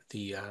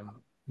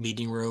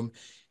meeting room,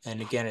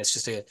 and again, it's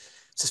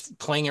just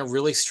playing it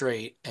really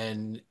straight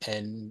and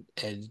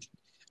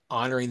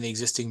honoring the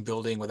existing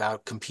building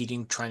without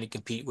trying to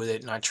compete with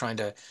it, not trying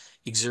to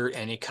exert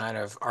any kind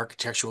of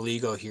architectural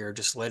ego here,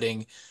 just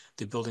letting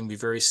the building be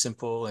very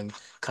simple and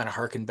kind of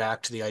harken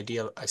back to the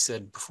idea I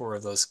said before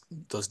of those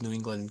New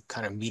England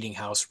kind of meeting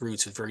house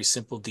roots with very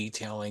simple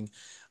detailing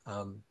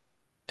and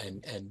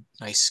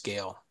nice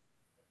scale.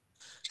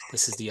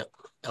 This is the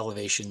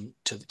elevation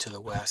to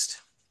the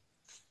west,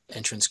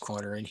 entrance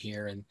corner in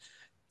here, and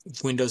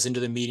windows into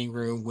the meeting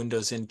room,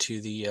 windows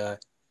into the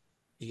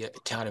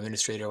town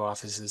administrative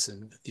offices,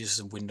 and these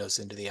are some windows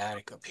into the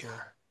attic up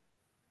here.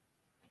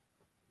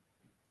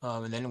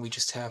 And then we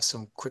just have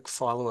some quick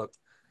follow-up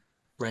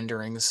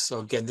renderings. So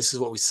again, this is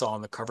what we saw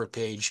on the cover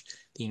page,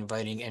 the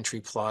inviting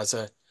entry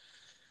plaza.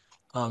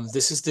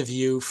 This is the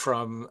view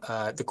from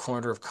the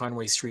corner of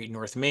Conway Street,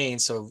 North Main.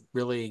 So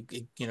really,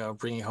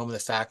 bringing home the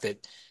fact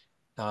that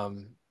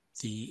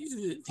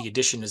the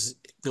addition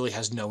really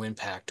has no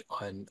impact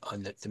on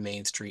the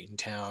main street in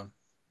town.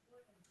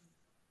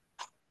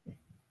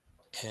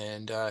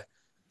 And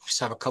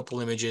just have a couple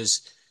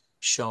images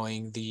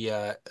showing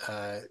the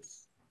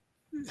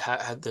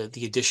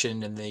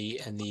addition and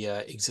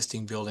the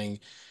existing building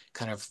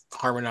kind of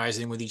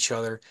harmonizing with each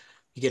other.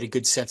 You get a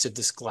good sense of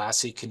this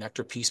glassy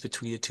connector piece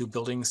between the two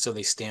buildings, so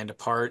they stand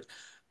apart,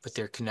 but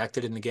they're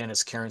connected. And again,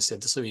 as Karen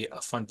said, this will be a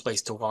fun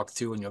place to walk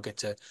through, and you'll get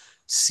to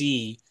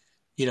see,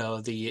 the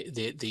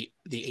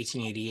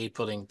 1888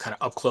 building kind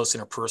of up close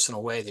in a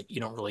personal way that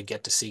you don't really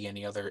get to see in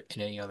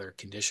any other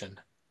condition.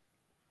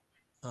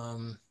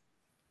 And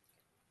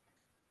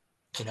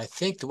I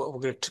think that what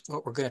we're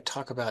gonna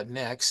talk about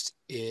next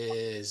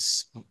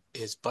is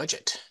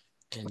budget.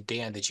 And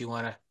Dan, did you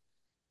want to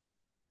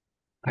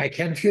I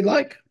can if you'd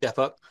like. step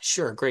up?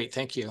 Sure, great,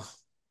 thank you.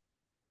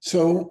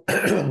 So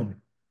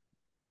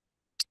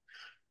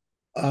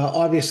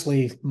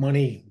obviously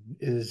money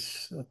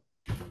is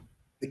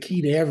the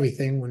key to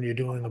everything when you're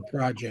doing a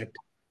project.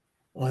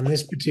 On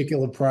this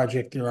particular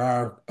project, there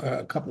are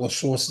a couple of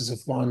sources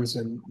of funds,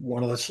 and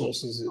one of the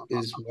sources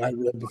is why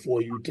we're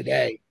before you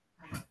today,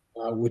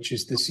 which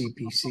is the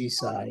CPC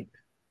side.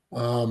 The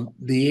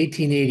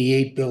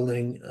 1888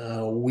 building,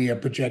 we are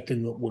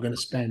projecting that we're going to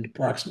spend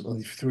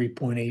approximately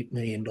 $3.8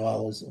 million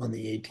on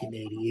the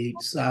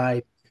 1888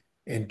 side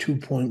and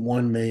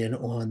 2.1 million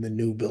on the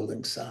new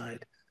building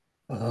side.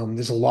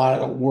 There's a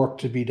lot of work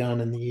to be done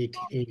in the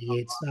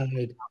 1888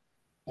 side.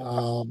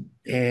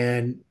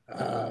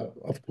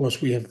 Of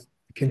course, we have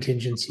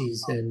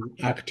contingencies and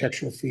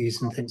architectural fees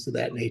and things of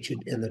that nature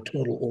in the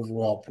total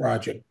overall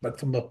project. But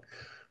from a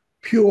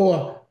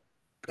pure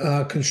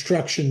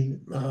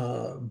construction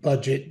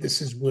budget, this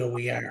is where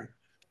we are.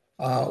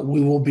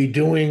 We will be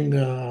doing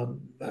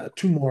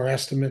two more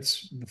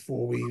estimates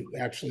before we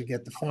actually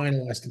get the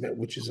final estimate,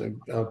 which is a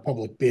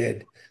public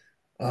bid,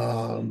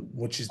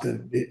 which is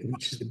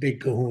the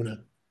big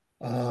kahuna.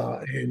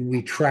 And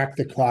we track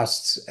the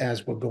costs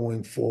as we're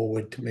going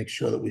forward to make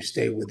sure that we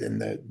stay within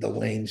the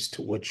lanes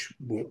to which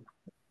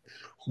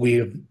we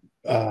have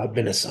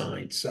been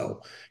assigned.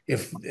 So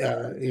if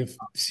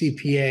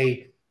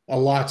CPA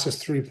allots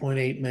us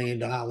 $3.8 million,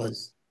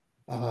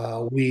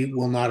 we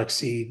will not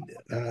exceed,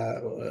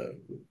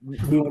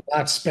 we will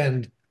not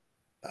spend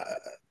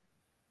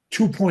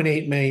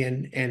 2.8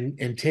 million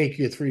and take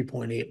your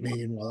 3.8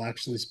 million. We'll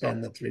actually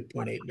spend the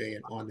 3.8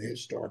 million on the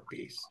historic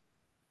piece.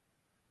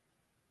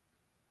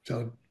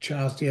 So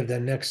Charles, do you have the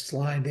next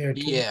slide there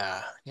too?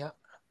 Yeah.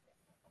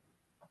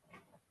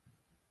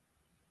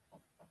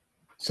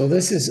 So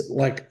this is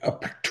like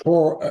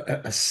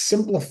a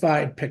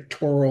simplified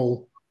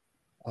pictorial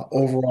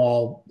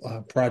overall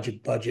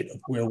project budget of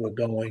where we're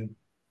going.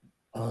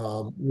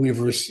 We've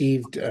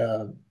received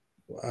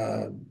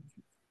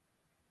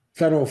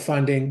federal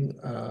funding,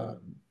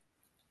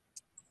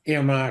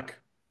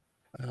 earmark.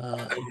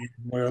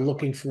 We're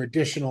looking for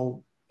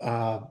additional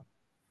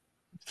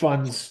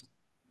funds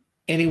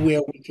anywhere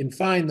we can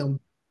find them,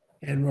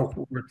 and we're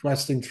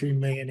requesting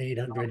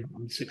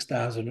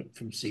 $3,806,000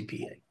 from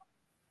CPA.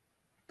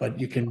 But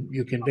you can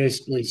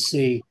basically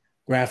see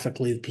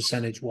graphically,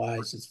 percentage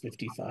wise, it's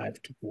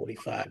 55 to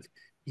 45.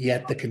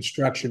 Yet the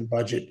construction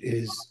budget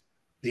is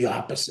the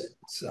opposite.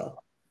 So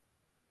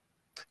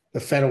the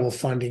federal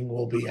funding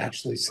will be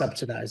actually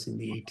subsidizing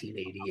the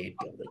 1888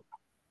 building,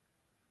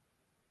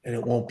 and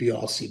it won't be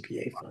all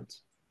CPA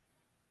funds.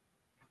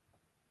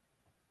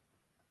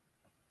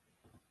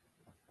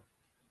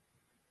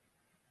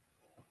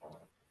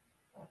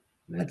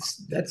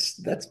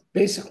 That's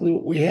basically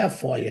what we have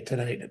for you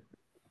tonight.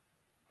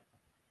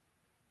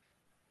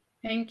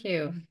 Thank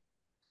you.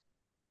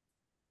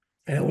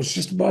 And it was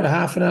just about a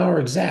half an hour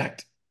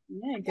exact.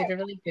 Yeah, you did a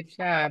really good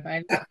job. I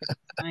like the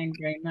design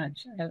very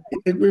much.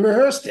 We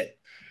rehearsed it.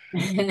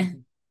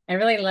 I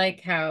really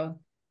like how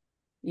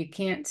you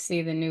can't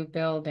see the new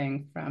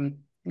building from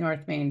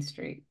North Main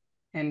Street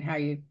and how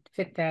you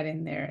fit that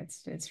in there.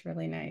 It's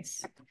really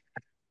nice.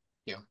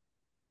 Yeah.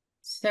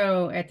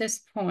 So at this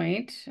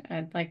point,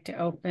 I'd like to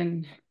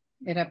open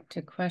it up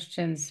to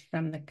questions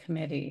from the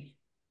committee.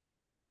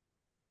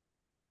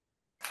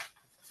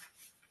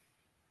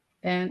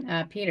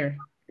 Then Peter.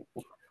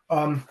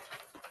 I'm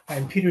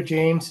Peter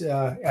James.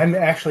 I'm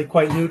actually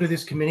quite new to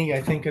this committee.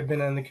 I think I've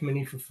been on the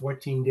committee for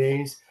 14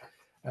 days,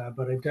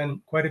 but I've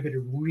done quite a bit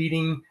of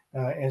reading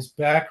as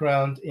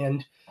background.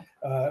 And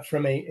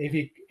from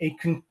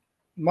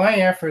my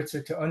efforts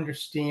are to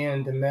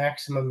understand the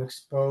maximum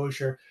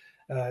exposure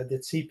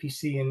that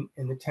CPC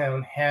in the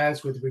town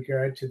has with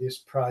regard to this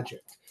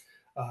project.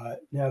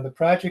 Now the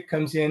project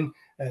comes in,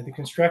 the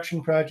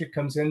construction project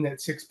comes in at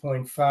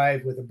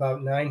 6.5 with about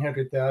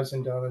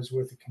 $900,000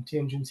 worth of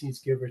contingencies,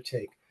 give or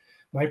take.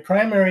 My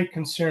primary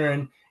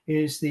concern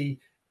is the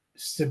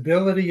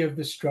stability of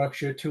the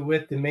structure, to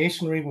wit, the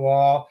masonry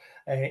wall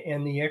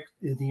and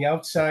the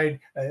outside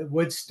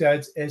wood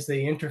studs as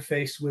they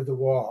interface with the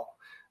wall.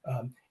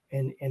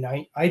 And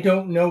I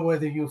don't know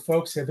whether you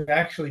folks have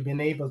actually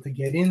been able to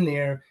get in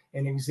there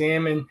and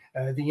examine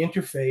the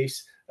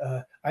interface.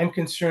 I'm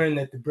concerned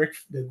that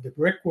the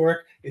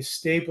brickwork is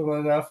stable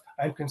enough.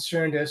 I'm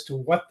concerned as to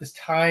what the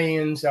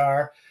tie-ins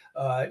are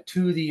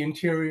to the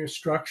interior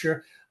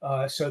structure,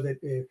 so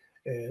that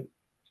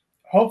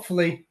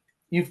hopefully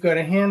you've got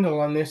a handle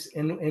on this,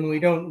 and we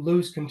don't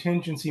lose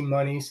contingency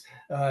monies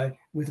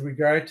with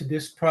regard to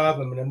this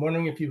problem. And I'm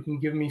wondering if you can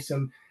give me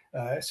some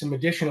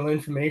additional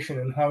information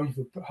on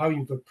how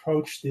you've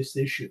approached this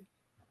issue.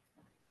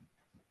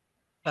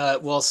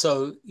 Well,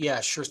 so yeah,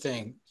 sure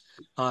thing.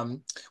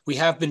 We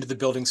have been to the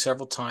building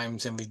several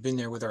times, and we've been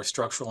there with our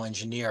structural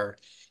engineer,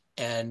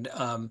 and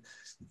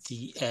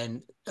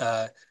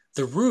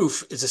the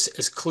roof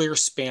is clear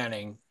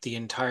spanning the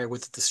entire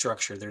width of the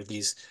structure. There are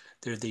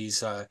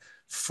these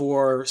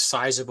four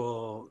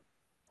sizable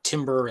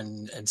timber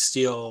and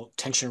steel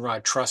tension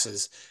rod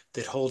trusses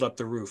that hold up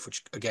the roof,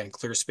 which again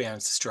clear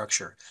spans the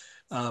structure.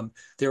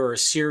 There are a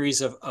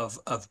series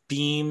of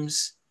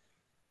beams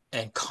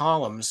and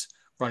columns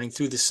running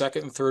through the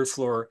second and third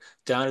floor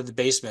down to the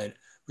basement,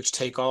 which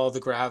take all the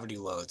gravity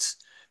loads.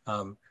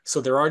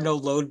 So there are no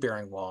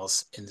load-bearing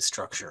walls in the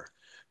structure.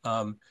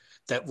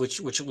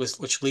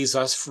 Which leaves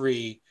us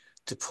free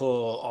to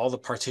pull all the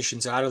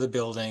partitions out of the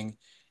building,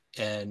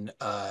 and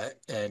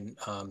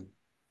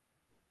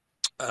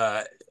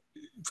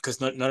because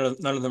none of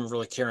them are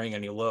really carrying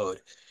any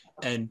load.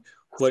 And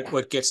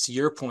what gets to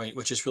your point,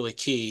 which is really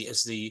key,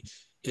 is the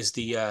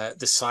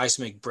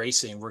seismic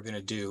bracing we're going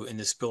to do in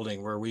this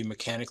building, where we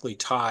mechanically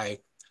tie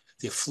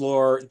the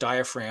floor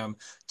diaphragm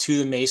to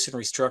the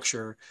masonry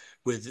structure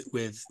with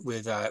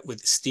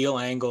steel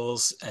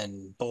angles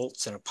and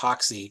bolts and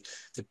epoxy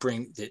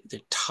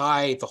that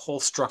tie the whole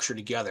structure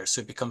together,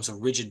 so it becomes a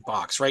rigid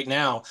box. Right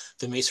now,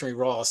 the masonry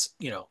walls,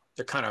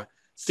 they're kind of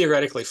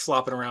theoretically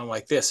flopping around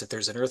like this if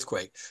there's an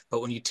earthquake.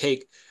 But when you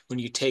take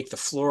the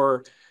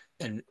floor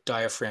and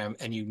diaphragm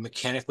and you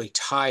mechanically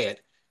tie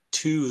it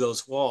to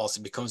those walls,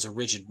 it becomes a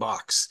rigid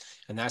box,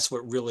 and that's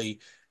what really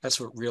is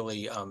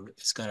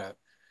going to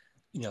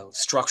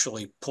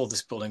structurally pull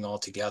this building all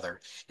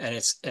together. And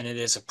it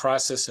is a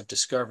process of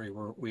discovery.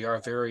 We are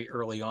very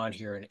early on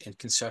here in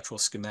conceptual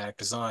schematic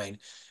design.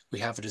 We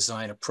have a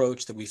design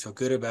approach that we feel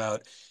good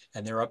about,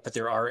 but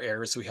there are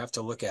areas we have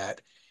to look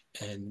at,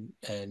 and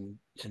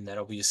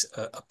that'll be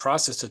a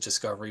process of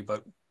discovery.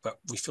 But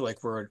we feel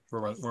like we're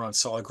on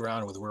solid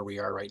ground with where we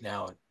are right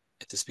now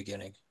at this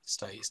beginning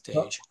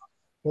stage.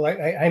 Well,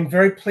 I'm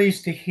very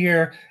pleased to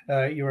hear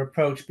your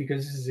approach,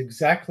 because this is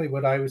exactly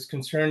what I was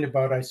concerned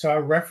about. I saw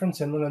a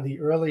reference in one of the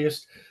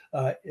earliest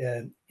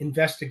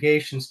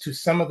investigations to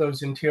some of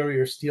those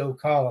interior steel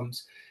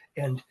columns,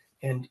 and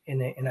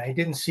I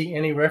didn't see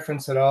any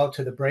reference at all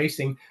to the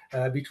bracing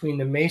between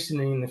the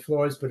masonry and the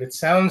floors. But it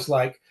sounds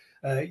like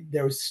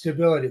there was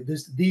stability.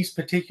 These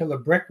particular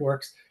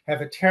brickworks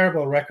have a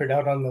terrible record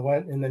out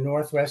in the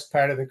northwest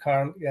part of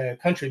the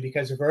country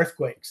because of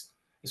earthquakes,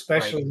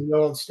 especially the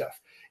old stuff.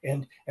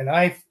 And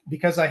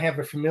because I have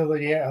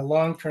a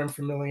long-term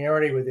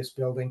familiarity with this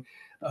building,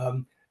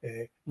 I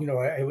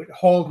would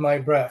hold my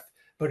breath.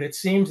 But it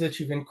seems that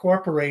you've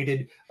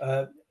incorporated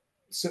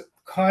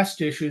cost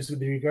issues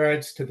with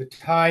regards to the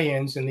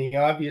tie-ins and the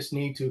obvious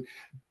need to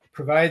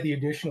provide the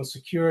additional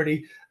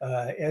security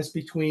as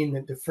between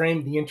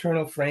the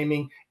internal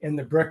framing and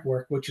the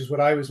brickwork, which is what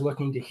I was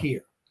looking to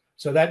hear.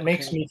 So that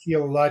makes me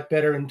feel a lot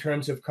better in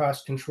terms of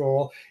cost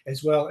control,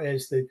 as well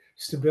as the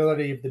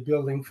stability of the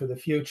building for the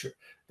future.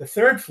 The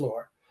third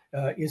floor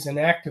is an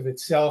act of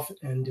itself,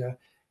 and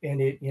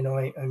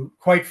I'm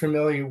quite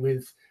familiar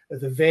with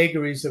the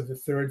vagaries of the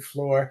third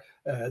floor,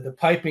 the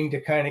piping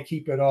to kind of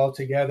keep it all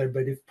together.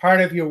 But if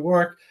part of your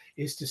work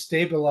is to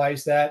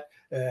stabilize that,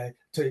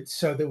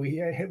 so that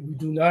we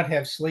do not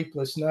have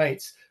sleepless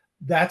nights,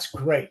 that's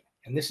great.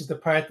 And this is the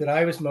part that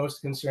I was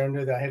most concerned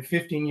with. I have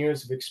 15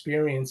 years of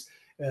experience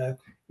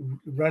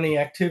running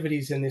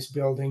activities in this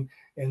building,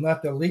 and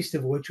not the least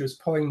of which was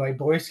pulling my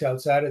Boy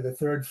Scouts out of the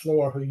third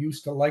floor who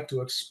used to like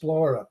to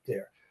explore up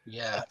there.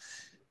 Yeah.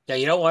 Yeah,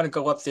 you don't want to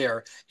go up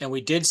there. And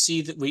we did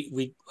see that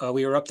we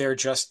were up there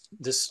just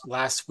this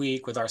last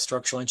week with our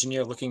structural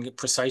engineer looking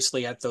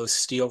precisely at those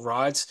steel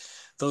rods.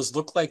 Those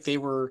look like they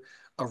were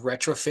a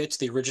retrofit to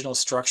the original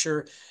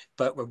structure,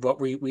 but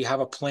we have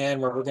a plan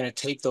where we're going to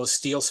take those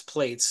steel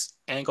plates,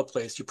 angle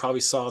plates you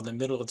probably saw in the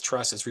middle of the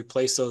trusses,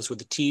 replace those with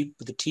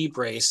the T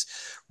brace,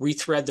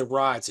 rethread the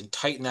rods, and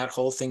tighten that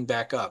whole thing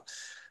back up.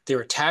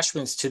 Their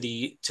attachments to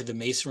the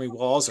masonry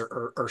walls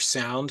are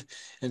sound,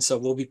 and so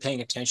we'll be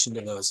paying attention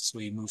to those as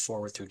we move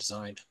forward through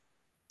design.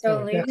 So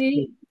Oh, that's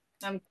Lily,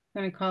 good. I'm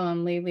going to call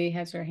on Lily,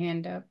 has her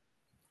hand up.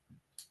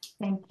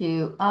 Thank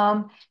you.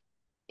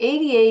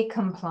 ADA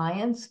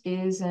compliance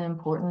is an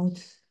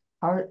important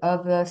part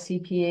of the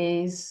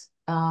CPA's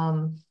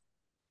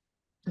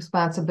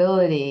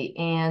responsibility.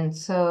 And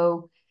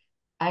so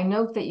I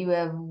note that you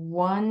have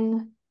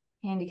one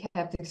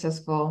handicapped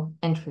accessible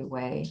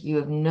entryway. You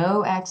have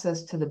no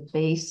access to the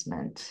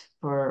basement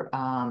for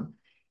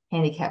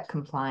handicap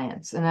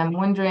compliance. And I'm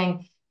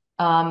wondering,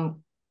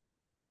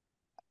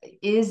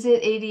 is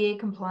it ADA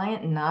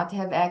compliant not to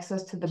have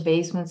access to the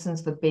basement,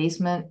 since the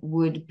basement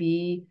would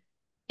be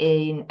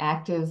an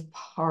active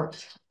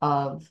part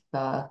of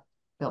the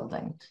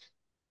building?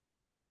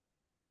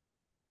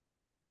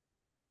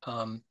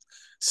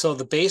 So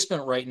the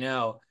basement right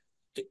now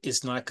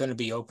is not going to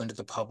be open to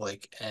the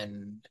public,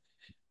 and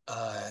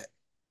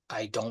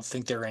I don't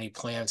think there are any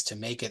plans to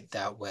make it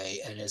that way.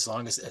 And as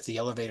long as if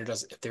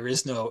there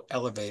is no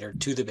elevator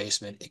to the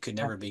basement, it could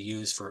never be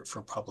used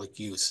for public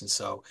use. And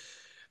so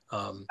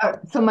So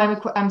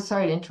I'm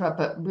sorry to interrupt,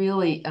 but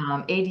really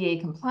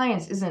ADA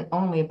compliance isn't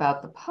only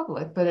about the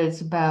public, but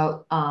it's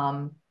about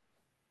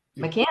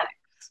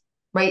mechanics,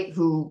 right,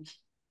 who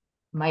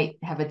might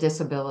have a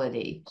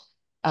disability.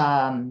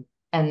 And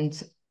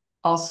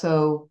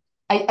also,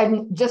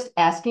 I'm just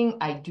asking,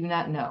 I do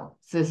not know.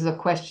 So this is a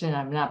question,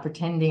 I'm not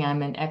pretending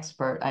I'm an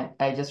expert.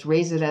 I just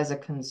raise it as a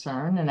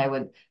concern, and I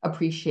would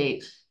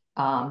appreciate,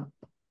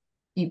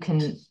 you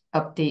can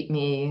update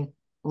me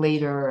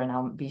later and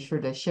I'll be sure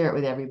to share it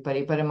with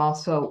everybody. But I'm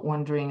also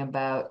wondering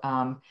about,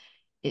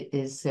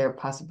 is there a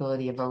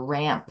possibility of a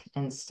ramp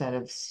instead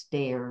of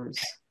stairs?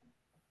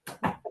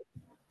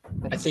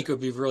 I think it would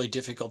be really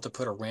difficult to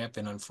put a ramp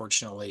in,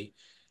 unfortunately,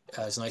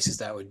 as nice as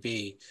that would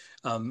be.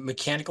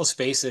 Mechanical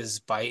spaces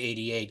by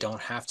ADA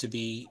don't have to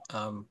be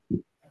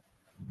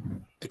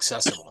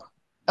accessible.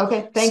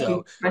 Okay, thank So,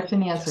 you.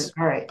 Question answered. yes.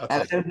 All right.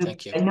 Okay,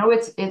 thank you. I know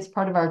it's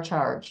part of our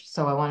charge,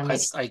 so I want to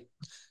make.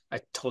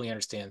 I totally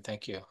understand.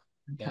 Thank you.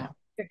 Yeah.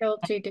 Mr.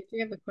 Hilty, did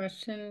you have a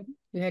question?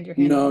 You had your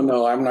hand up.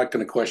 No, I'm not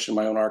going to question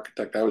my own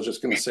architect. I was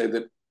just going to say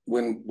that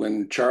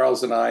when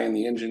Charles and I and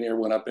the engineer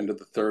went up into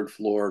the third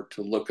floor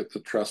to look at the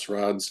truss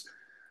rods,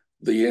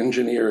 the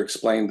engineer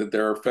explained that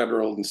there are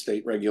federal and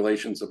state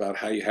regulations about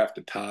how you have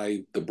to tie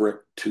the brick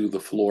to the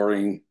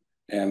flooring.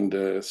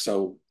 And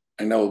so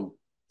I know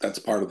that's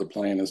part of the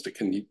plan, is to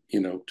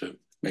to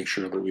make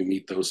sure that we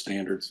meet those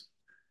standards.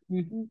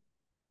 Mm-hmm.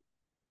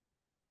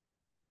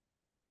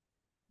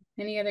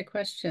 Any other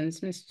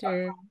questions,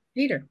 Mr.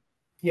 Peter?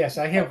 Yes,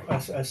 I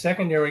have a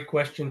secondary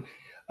question.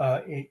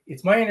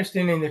 It's my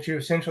understanding that you're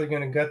essentially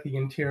going to gut the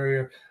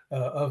interior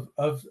of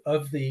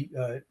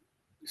the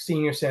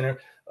senior center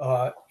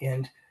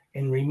and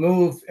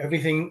remove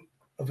everything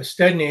of a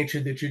stud nature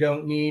that you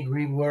don't need,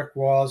 rework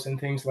walls and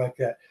things like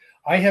that.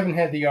 I haven't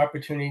had the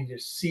opportunity to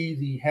see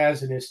the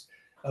hazardous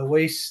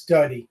waste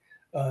study,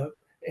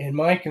 and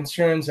my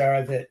concerns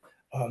are that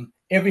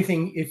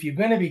everything, if you're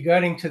going to be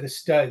gutting to the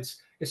studs,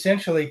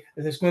 essentially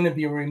there's going to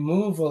be a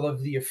removal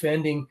of the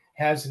offending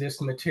hazardous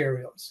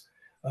materials.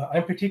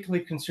 I'm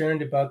particularly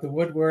concerned about the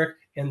woodwork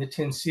and the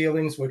tin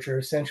ceilings, which are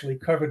essentially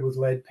covered with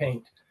lead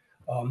paint.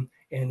 And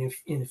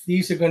if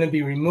these are going to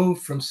be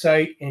removed from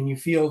site, and you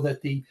feel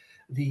that the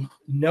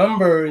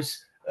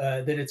numbers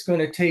that it's going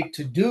to take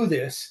to do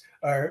this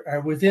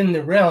are within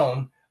the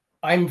realm,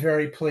 I'm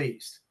very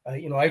pleased.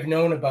 I've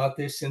known about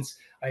this since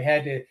I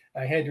had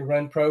to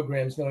run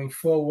programs, knowing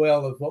full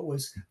well of what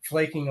was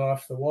flaking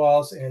off the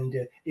walls. And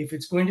if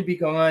it's going to be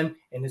gone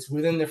and it's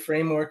within the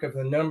framework of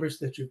the numbers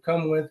that you've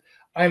come with,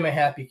 I'm a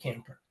happy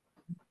camper.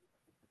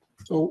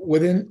 So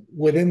within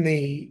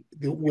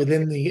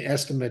the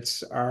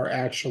estimates are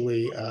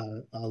actually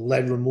a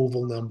lead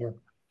removal number,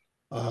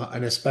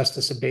 an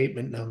asbestos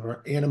abatement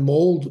number, and a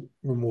mold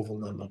removal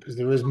number, because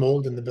there is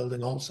mold in the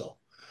building also.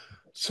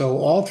 So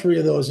all three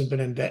of those have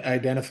been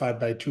identified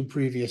by two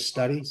previous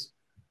studies.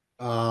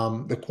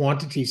 The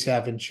quantities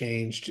haven't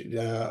changed.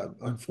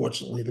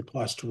 Unfortunately, the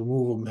cost to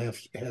remove them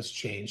has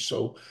changed.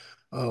 So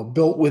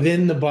built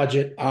within the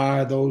budget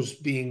are those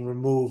being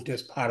removed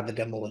as part of the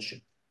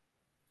demolition.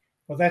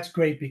 Well, that's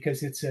great,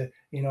 because it's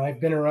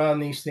I've been around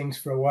these things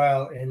for a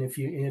while, and if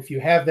you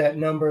have that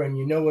number and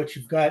you know what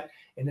you've got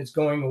and it's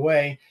going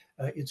away,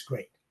 it's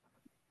great.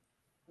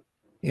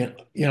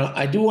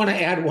 I do want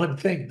to add one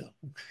thing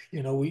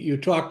though. You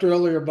talked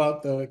earlier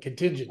about the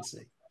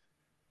contingency.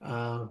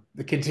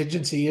 The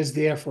contingency is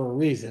there for a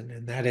reason,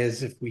 and that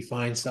is if we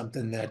find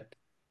something that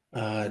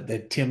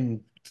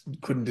Tim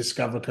couldn't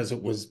discover because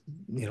it was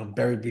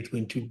buried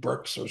between two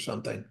bricks or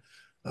something.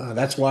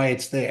 That's why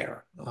it's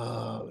there.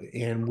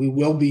 And we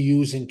will be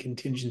using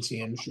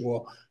contingency, I'm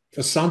sure,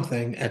 for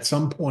something at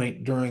some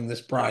point during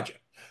this project.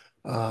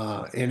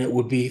 And it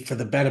would be for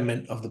the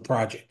betterment of the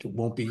project. It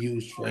won't be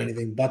used for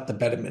anything but the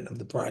betterment of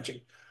the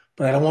project.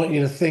 But I don't want you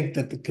to think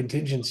that the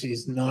contingency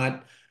is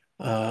not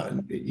not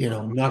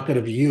going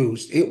to be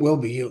used. It will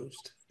be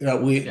used.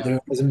 There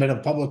hasn't been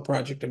a public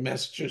project in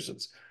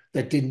Massachusetts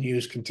that didn't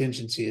use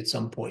contingency at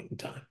some point in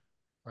time.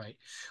 Right.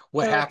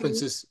 What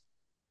happens is,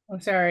 Oh,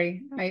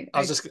 sorry. I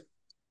was just,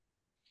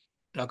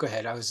 no, go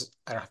ahead. I don't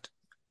have to,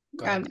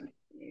 go ahead.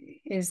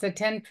 Is the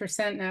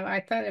 10% now?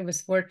 I thought it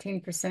was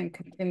 14%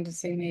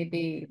 contingency,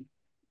 maybe.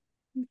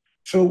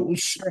 So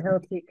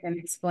Hilti can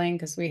explain,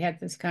 because we had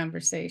this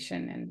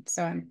conversation, and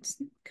so I'm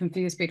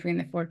confused between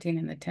the 14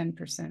 and the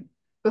 10%.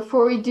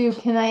 Before we do,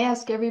 can I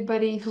ask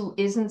everybody who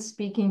isn't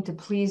speaking to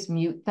please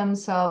mute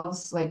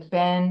themselves, like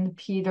Ben,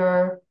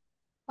 Peter?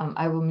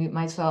 I will mute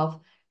myself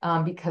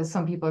because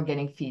some people are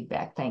getting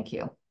feedback. Thank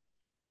you.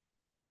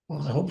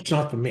 Well, I hope it's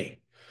not for me.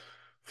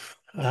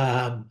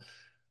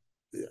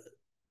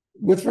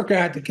 With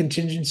regard to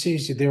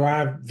contingencies, there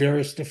are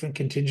various different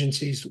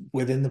contingencies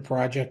within the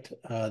project.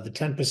 The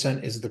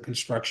 10% is the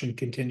construction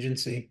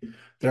contingency.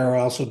 There are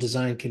also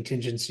design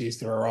contingencies.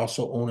 There are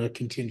also owner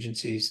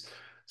contingencies,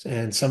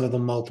 and some of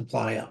them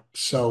multiply up.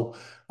 So,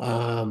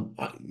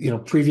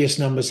 previous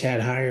numbers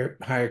had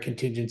higher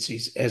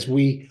contingencies. As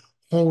we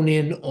hone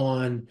in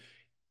on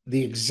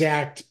the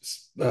exact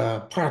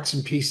parts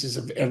and pieces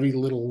of every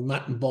little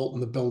nut and bolt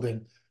in the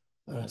building,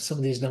 some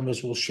of these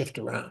numbers will shift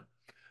around.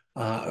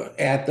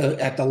 At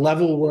the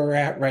level we're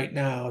at right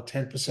now,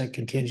 10%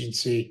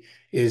 contingency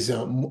is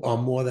a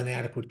more than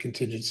adequate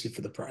contingency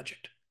for the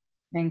project.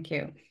 Thank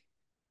you.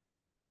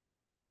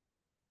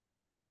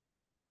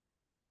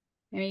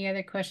 Any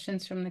other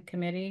questions from the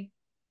committee?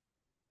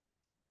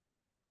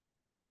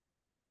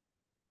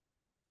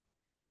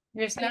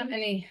 There's not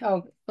any.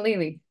 Oh,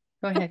 Lily,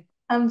 go ahead.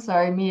 I'm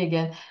sorry, me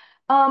again.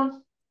 I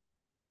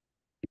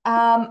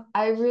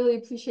really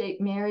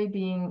appreciate Mary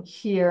being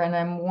here, and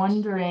I'm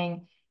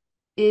wondering,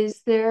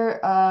 is there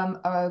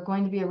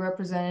going to be a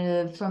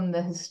representative from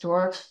the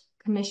Historic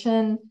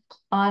Commission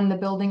on the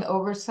Building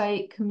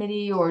Oversight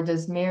Committee, or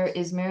is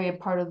Mary a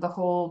part of the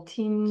whole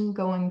team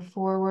going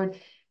forward?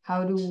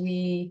 How do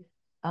we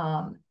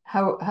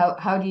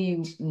how do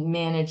you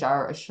manage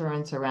our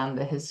assurance around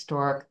the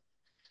historic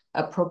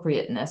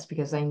appropriateness?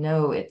 Because I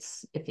know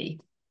it's iffy.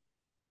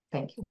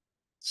 Thank you.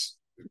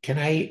 Can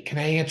I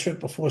answer it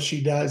before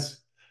she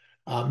does?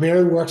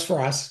 Mary works for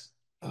us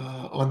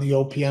on the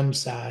OPM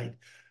side.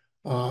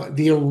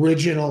 The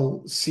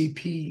original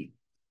CPC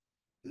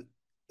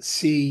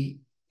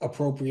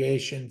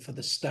appropriation for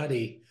the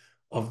study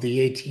of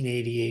the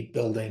 1888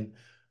 building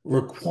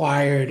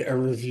required a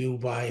review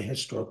by a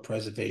historic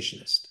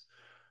preservationist.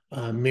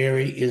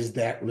 Mary is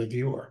that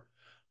reviewer.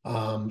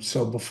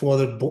 So before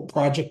the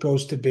project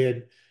goes to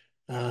bid,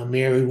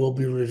 Mary will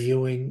be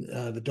reviewing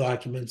the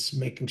documents,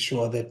 making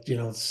sure that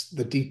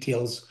the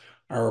details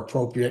are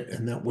appropriate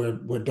and that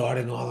we're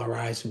dotting all our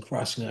I's and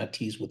crossing our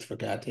T's with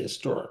regard to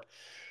historic.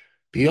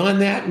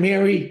 Beyond that,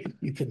 Mary,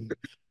 you can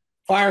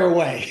fire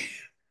away.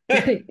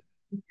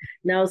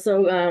 No,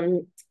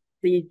 so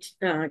the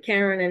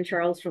Karen and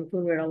Charles from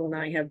Poon Riddle and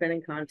I have been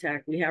in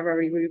contact. We have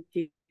already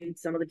reviewed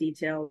some of the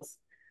details.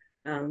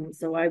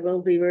 So I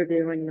will be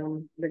reviewing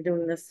them. Been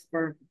doing this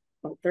for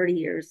about 30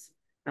 years.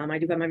 I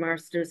do have my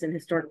master's in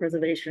historic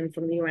preservation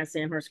from the U.S.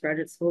 Amherst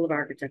Graduate School of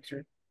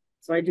Architecture.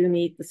 So I do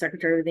meet the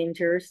Secretary of the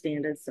Interior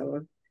standards.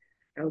 So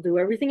I'll do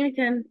everything I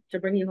can to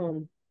bring you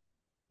home.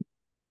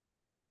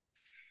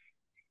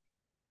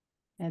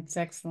 That's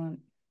excellent.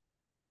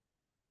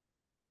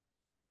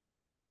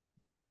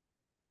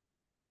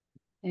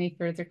 Any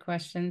further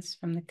questions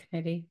from the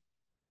committee?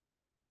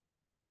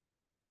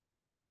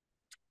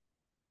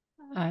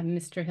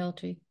 Mr.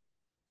 Hilty.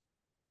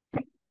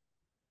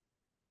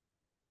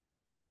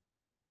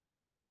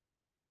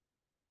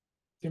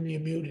 Tim,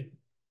 you're muted.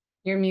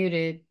 You're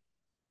muted.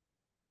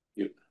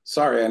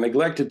 Sorry, I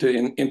neglected to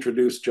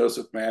introduce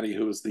Joseph Maddie,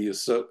 who is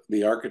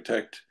the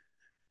architect,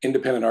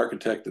 independent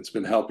architect that's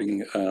been helping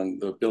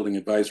the Building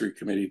Advisory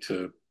Committee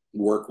to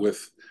work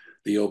with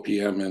the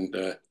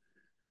OPM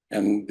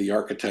and the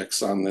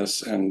architects on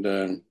this.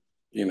 And,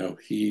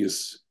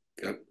 he's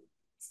got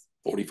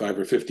 45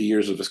 or 50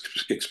 years of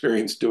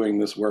experience doing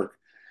this work.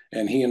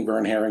 And he and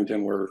Vern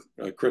Harrington were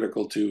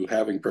critical to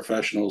having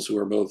professionals who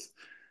are both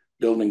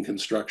building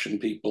construction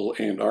people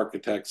and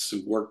architects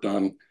who worked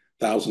on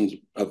thousands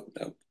of,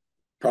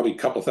 probably a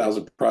couple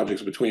thousand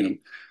projects between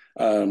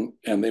them.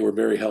 And they were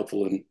very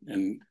helpful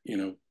in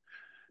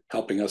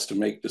helping us to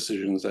make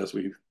decisions as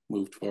we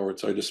moved forward.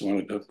 So I just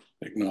wanted to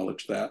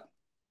acknowledge that.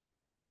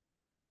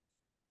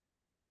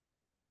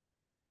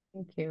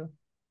 Thank you.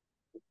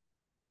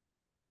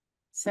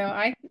 So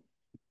I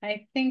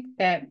think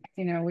that,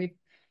 we've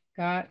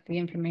got the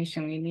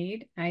information we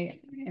need. I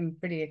am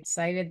pretty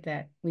excited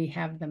that we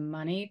have the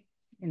money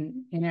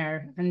in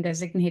our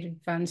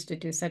undesignated funds to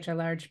do such a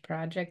large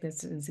project.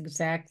 This is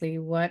exactly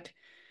what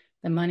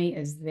the money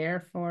is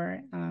there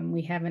for.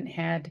 We haven't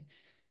had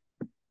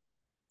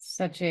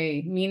such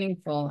a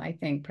meaningful, I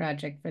think,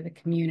 project for the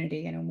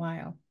community in a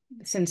while,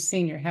 since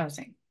senior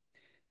housing.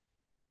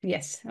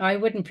 Yes, I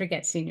wouldn't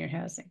forget senior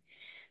housing.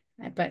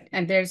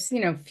 And there's,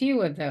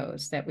 few of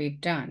those that we've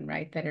done,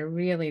 right, that are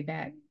really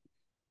that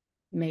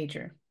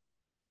major.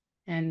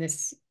 And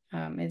this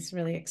is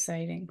really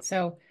exciting.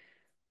 So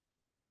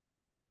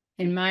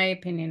in my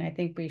opinion, I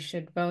think we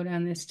should vote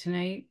on this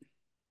tonight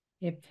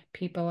if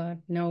people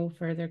have no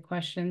further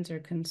questions or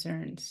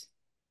concerns.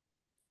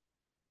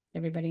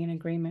 Everybody in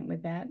agreement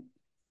with that?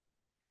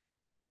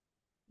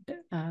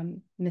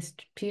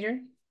 Mr. Peter,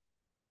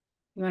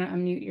 you want to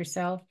unmute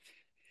yourself?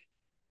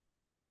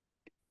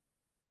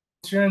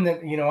 Concerned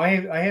that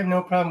I have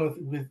no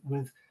problem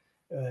with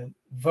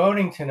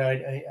voting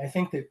tonight. I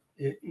think that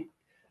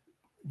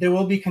there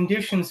will be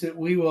conditions that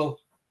we will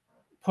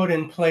put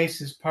in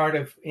place as part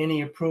of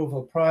any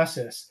approval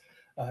process.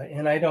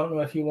 And I don't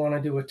know if you want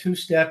to do a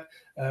two-step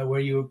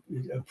where you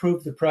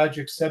approve the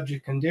project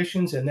subject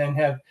conditions and then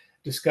have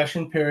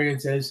discussion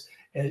periods as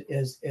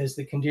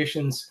the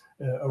conditions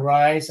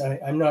arise.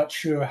 I'm not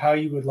sure how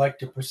you would like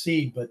to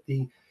proceed, but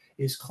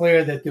it's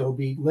clear that there will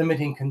be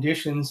limiting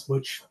conditions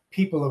which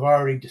people have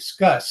already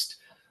discussed.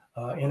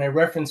 And I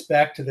reference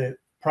back to the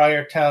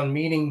prior town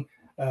meeting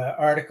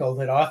article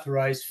that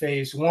authorized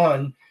phase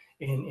one.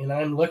 And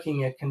I'm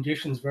looking at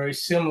conditions very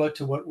similar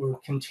to what were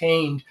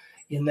contained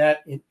in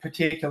that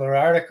particular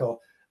article.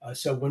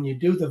 So when you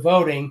do the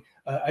voting,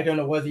 I don't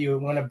know whether you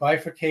want to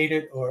bifurcate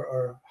it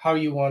or how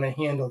you want to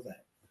handle that.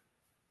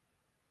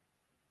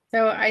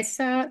 So I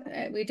saw,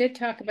 we did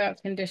talk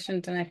about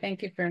conditions, and I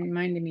thank you for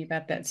reminding me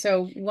about that.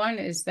 So one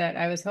is that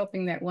I was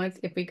hoping that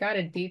if we got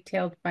a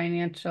detailed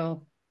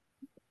financial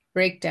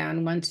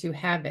breakdown, once you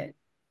have it,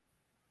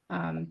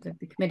 that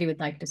the committee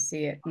would like to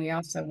see it. We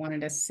also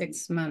wanted a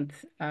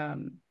 6-month not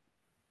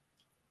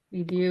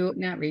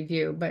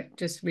review, but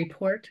just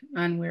report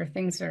on where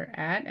things are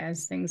at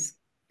as things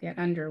get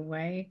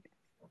underway.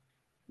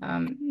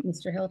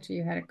 Mr. Hilch,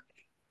 you had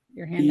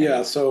your hand up.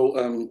 Yeah,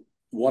 so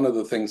one of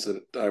the things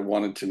that I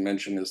wanted to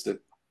mention is that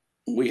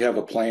we have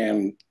a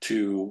plan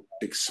to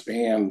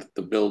expand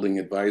the building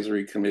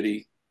advisory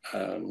committee.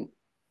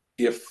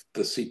 If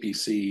the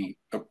CPC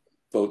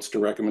votes to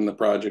recommend the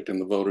project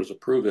and the voters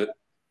approve it,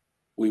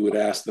 we would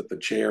ask that the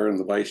chair and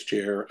the vice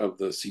chair of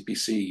the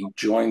CPC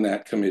join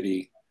that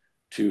committee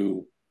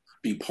to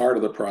be part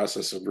of the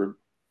process of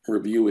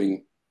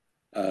reviewing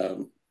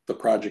the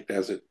project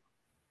as it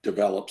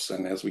develops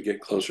and as we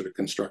get closer to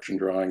construction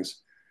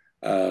drawings,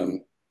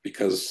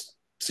 because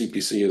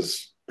CPC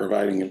is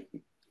providing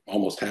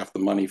almost half the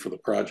money for the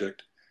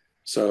project.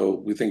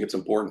 So we think it's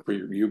important for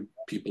you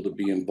people to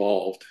be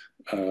involved.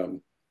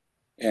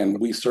 And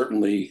we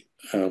certainly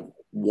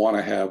want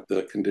to have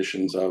the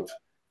conditions of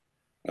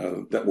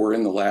that were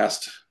in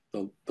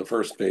the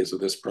first phase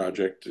of this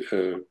project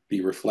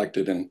be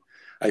reflected. And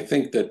I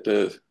think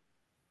that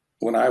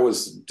when I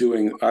was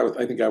doing,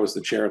 I think I was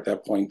the chair at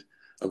that point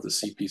of the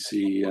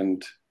CPC,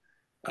 and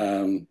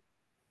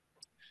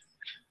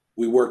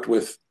we worked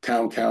with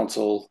town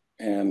council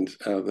and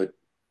the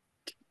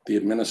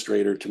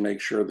administrator to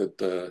make sure that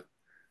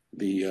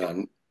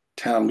the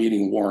town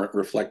meeting warrant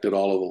reflected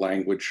all of the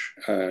language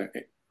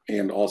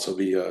and also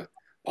the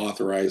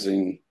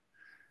authorizing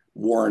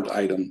warrant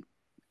item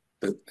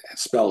that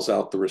spells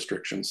out the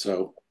restrictions.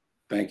 So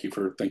thank you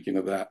for thinking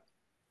of that.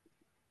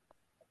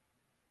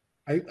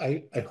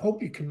 I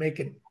hope you can make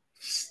it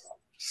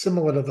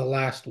similar to the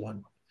last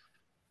one.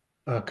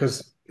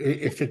 Because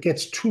if it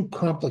gets too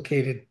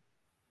complicated,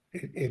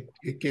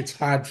 it gets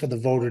hard for the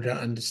voter to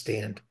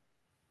understand.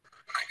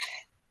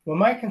 Well,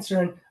 my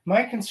concern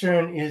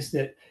is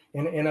that,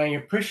 and I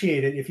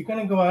appreciate it, if you're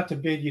going to go out to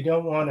bid, you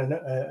don't want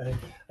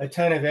a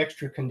ton of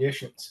extra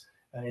conditions.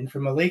 And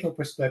from a legal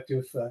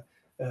perspective,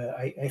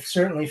 I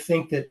certainly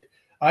think that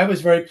I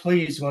was very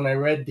pleased when I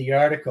read the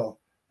article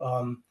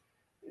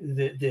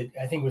that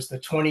I think was the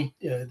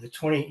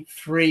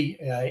 23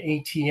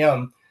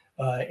 ATM,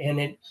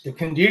 and the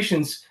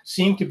conditions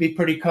seem to be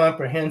pretty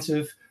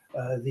comprehensive.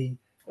 The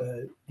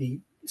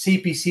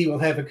CPC will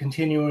have a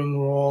continuing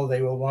role.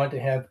 They will want to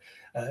have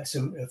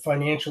some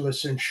financial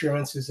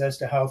assurances as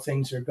to how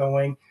things are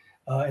going.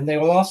 And they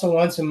will also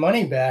want some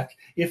money back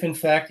if, in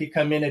fact, you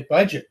come in at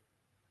budget.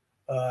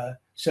 But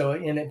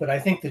I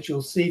think that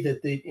you'll see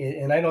that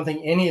and I don't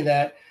think any of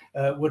that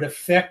would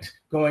affect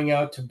going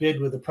out to bid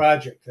with the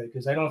project,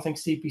 because I don't think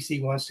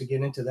CPC wants to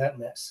get into that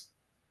mess.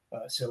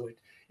 So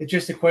it's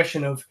just a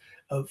question of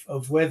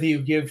whether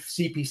you give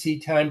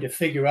CPC time to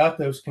figure out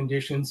those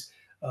conditions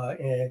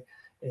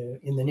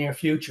in the near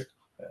future.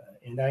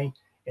 And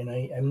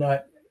I'm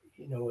not,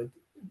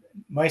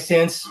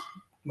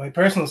 my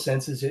personal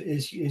sense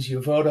is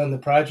you vote on the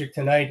project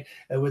tonight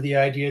with the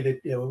idea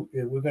that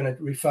we're going to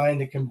refine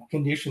the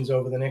conditions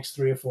over the next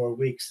 3 or 4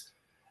 weeks.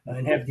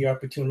 and have the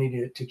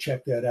opportunity to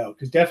check that out.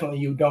 Because definitely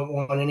you don't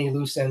want any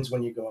loose ends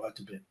when you go out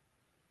to bid.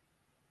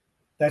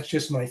 That's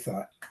just my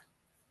thought.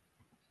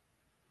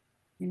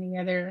 Any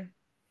other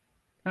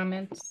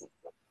comments?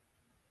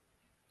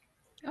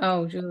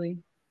 Oh, Julie.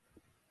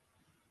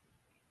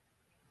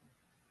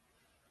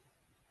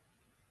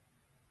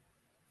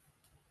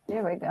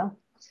 There we go.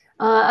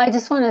 I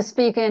just want to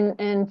speak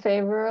in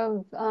favor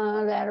of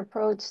that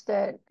approach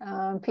that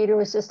Peter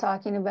was just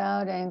talking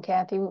about and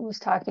Kathy was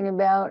talking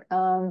about.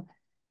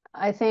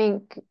 I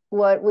think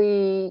what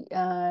we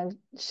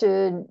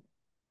should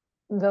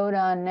vote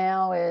on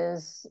now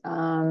is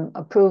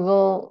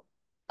approval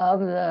of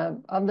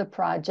the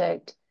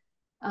project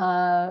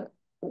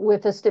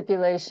with a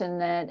stipulation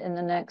that in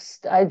the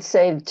next, I'd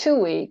say 2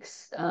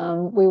 weeks,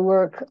 we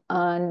work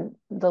on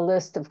the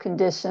list of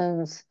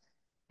conditions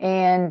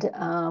and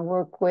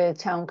work with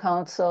town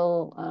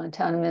council,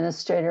 town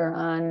administrator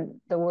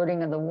on the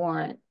wording of the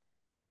warrant.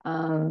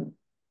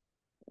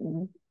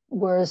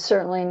 We're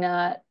certainly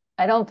not,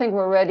 I don't think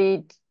we're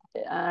ready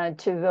to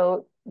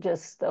vote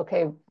just,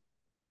 okay,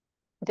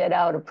 dead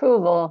out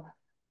approval.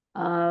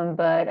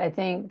 But I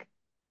think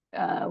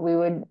we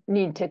would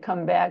need to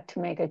come back to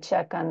make a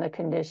check on the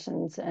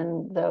conditions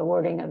and the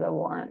wording of the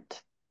warrant.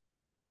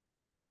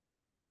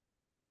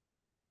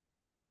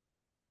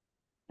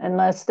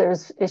 Unless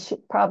there's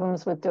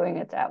problems with doing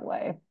it that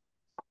way.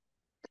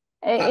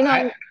 You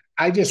know,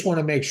 I just want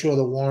to make sure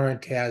the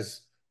warrant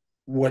has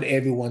what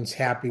everyone's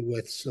happy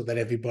with so that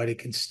everybody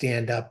can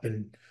stand up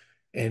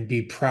and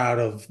be proud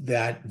of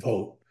that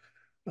vote.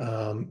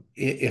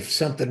 If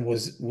something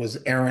was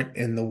errant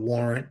in the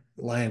warrant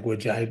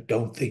language, I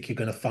don't think you're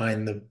going to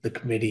find the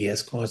committee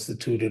as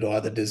constituted or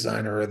the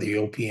designer or the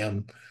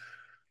OPM,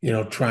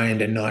 trying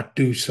to not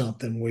do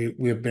something.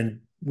 We've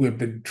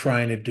been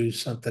trying to do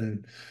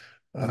something.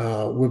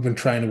 We've been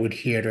trying to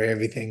adhere to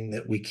everything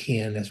that we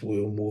can as we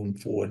were moving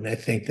forward, and I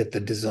think that the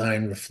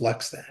design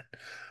reflects that.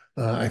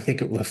 I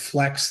think it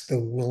reflects the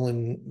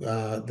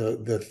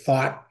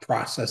thought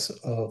process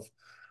of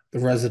the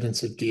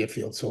residents of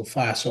Deerfield so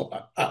far. So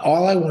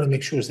all I want to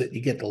make sure is that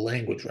you get the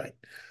language right.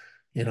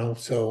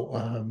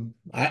 So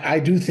I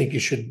do think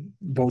you should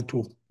vote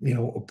to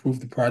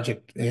approve the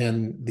project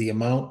and the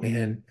amount,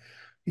 and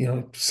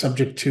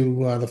subject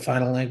to the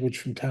final language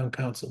from town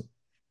council.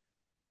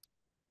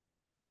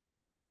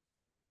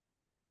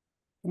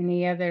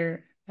 Any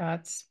other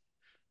thoughts?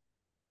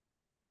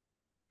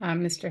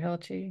 Mr.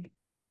 Helchi?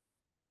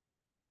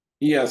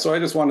 Yeah, so I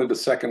just wanted to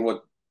second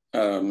what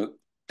Dan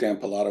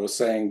Pallotta was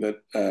saying, that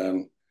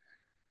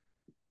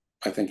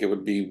I think it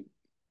would be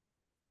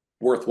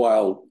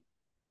worthwhile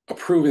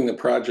approving the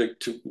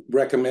project, to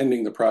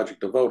recommending the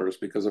project to voters,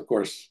 because of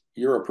course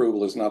your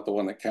approval is not the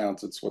one that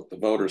counts, it's what the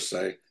voters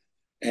say.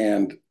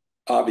 And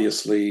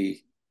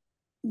obviously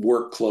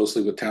work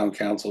closely with town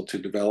council to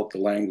develop the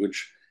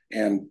language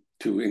and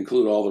to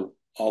include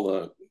all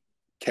the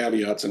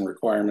caveats and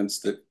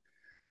requirements that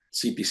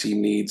CPC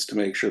needs to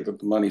make sure that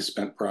the money's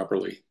spent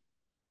properly.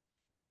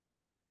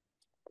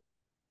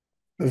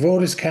 The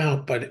voters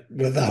count, but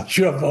without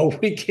your vote,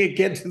 we can't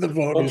get to the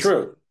voters.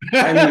 Well, true.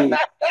 I mean,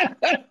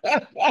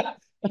 I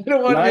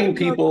don't want 9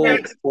 people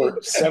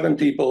or 7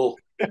 people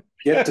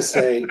get to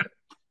say,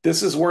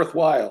 this is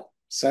worthwhile,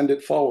 send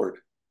it forward.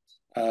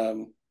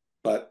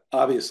 But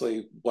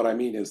obviously what I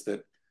mean is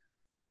that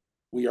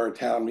we are a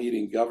town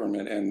meeting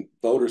government and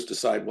voters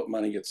decide what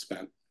money gets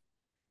spent.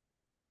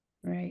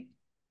 Right.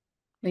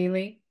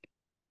 Lily?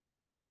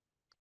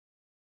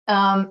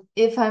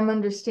 If I'm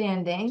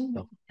understanding,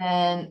 No.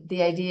 and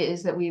the idea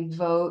is that we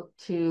vote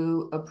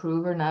to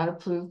approve or not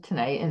approve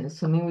tonight, and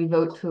assuming we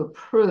vote to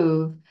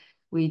approve,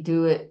 we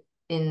do it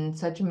in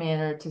such a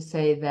manner to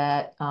say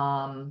that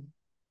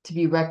to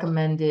be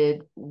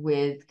recommended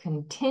with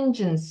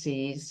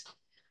contingencies.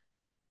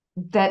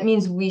 That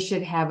means we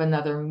should have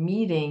another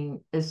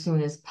meeting as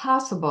soon as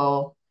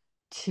possible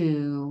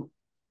to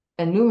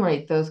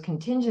enumerate those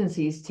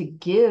contingencies, to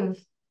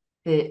give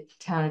the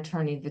town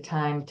attorney the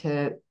time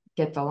to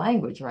get the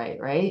language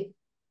right?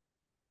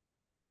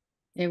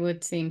 It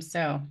would seem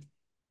so.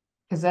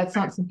 Because that's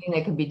not something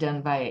that can be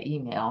done via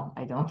email,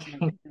 I don't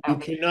think. You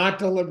cannot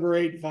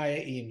deliberate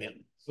via email.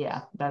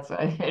 Yeah, that's what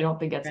I don't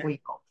think that's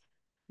legal.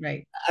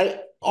 Right.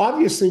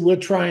 Obviously we're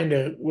trying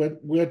to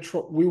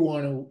we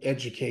want to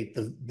educate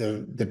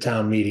the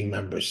town meeting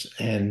members,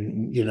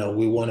 and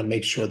we want to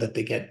make sure that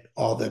they get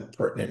all the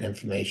pertinent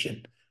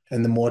information,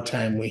 and the more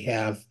time we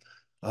have,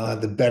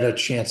 the better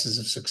chances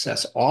of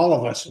success all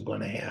of us are going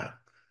to have,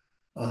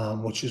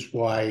 which is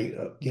why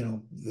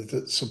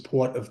the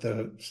support of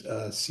the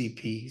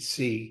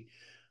CPC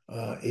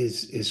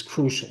is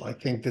crucial. I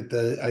think that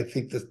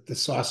the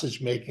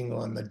sausage making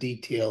on the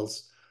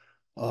details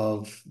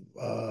of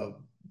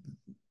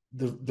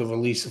the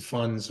release of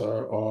funds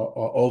or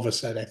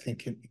oversight, I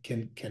think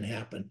can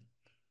happen.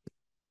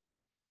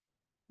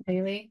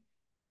 Lily?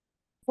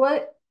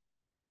 What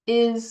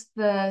is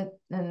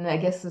and I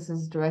guess this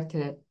is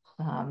directed at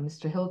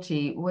Mr.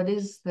 Hilchi, what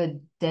is the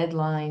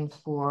deadline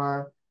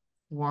for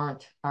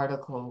warrant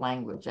article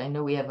language? I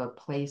know we have a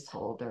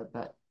placeholder,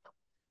 but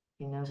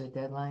You know the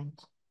deadline?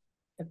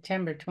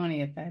 September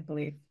 20th, I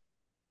believe.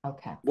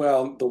 Okay.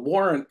 Well, the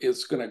warrant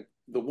is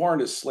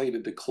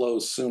slated to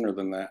close sooner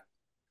than that.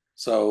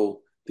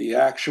 So the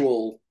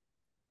actual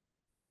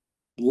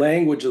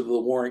language of the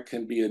warrant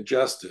can be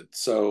adjusted.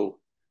 So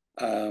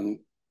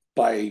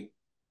by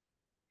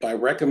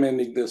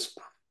recommending this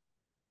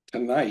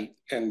tonight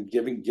and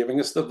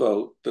giving us the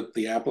vote that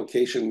the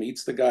application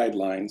meets the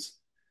guidelines,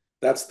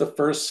 that's the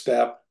first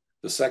step.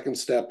 The second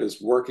step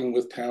is working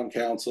with town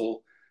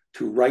council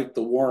to write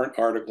the warrant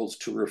articles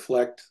to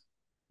reflect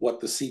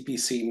what the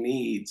CPC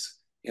needs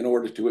in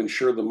order to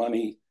ensure the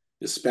money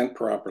is spent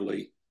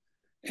properly.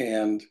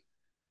 And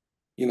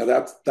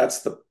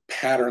that's the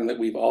pattern that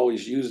we've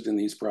always used in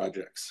these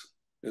projects,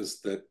 is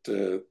that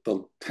the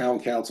town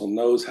council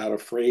knows how to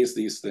phrase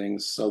these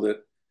things so that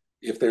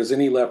if there's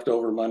any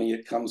leftover money,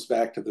 it comes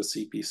back to the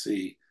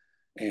CPC.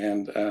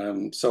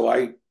 And so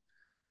I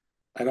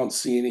don't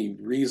see any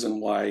reason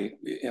why,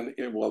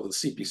 well, the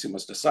CPC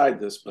must decide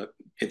this, but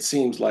it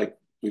seems like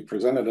we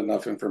presented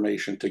enough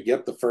information to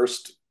get the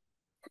first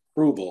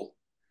approval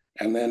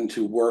and then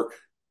to work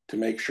to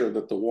make sure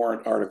that the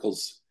warrant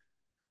articles,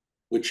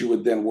 which you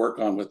would then work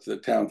on with the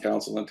town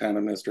council and town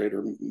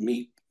administrator,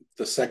 meet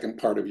the second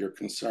part of your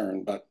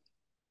concern. But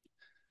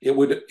it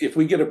would, if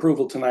we get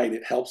approval tonight,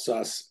 it helps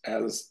us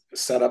as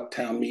set up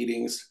town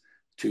meetings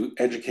to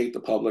educate the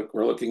public.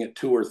 We're looking at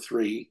 2 or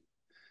 3.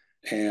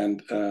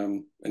 And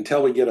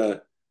until we get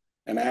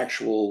an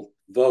actual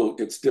vote,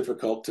 it's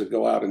difficult to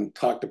go out and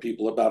talk to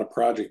people about a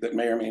project that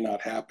may or may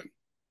not happen.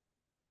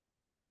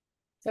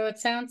 So it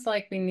sounds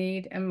like we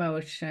need a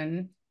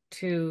motion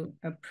to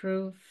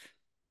approve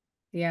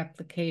the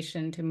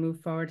application to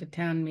move forward to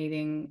town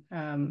meeting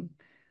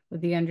with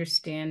the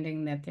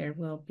understanding that there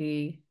will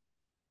be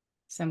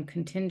some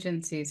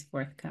contingencies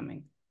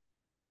forthcoming.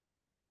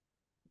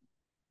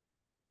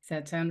 Does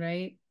that sound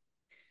right?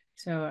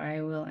 So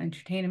I will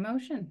entertain a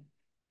motion.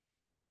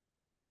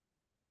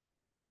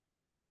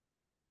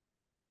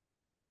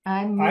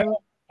 I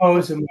will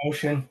propose a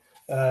motion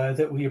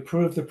that we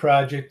approve the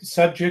project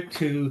subject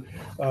to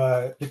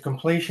the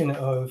completion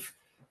of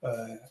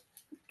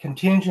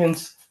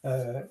contingencies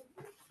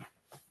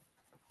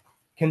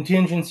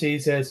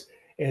as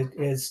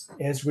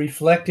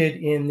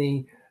reflected in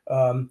the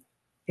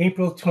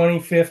April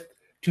 25th,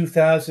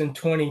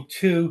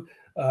 2022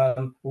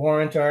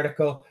 warrant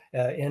article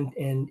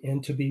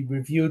and to be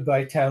reviewed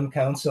by town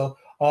council,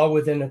 all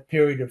within a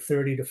period of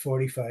 30 to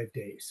 45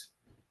 days.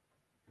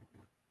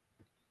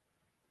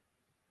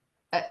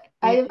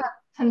 I have a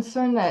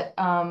concern that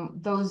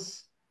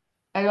those,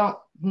 I don't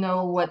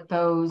know what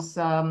those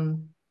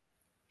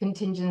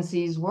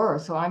contingencies were.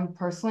 So I'm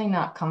personally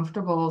not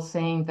comfortable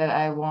saying that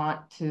I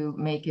want to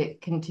make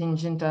it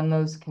contingent on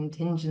those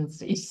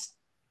contingencies.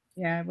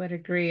 Yeah, I would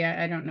agree.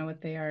 I don't know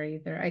what they are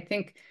either. I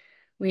think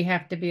we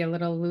have to be a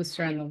little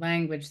looser on the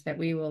language that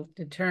we will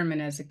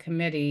determine as a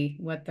committee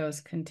what those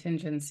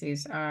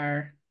contingencies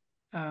are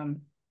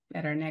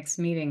at our next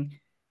meeting.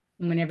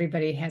 And when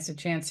everybody has a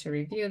chance to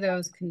review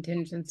those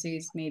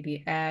contingencies,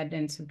 maybe add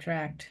and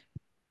subtract.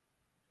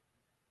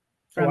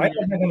 So I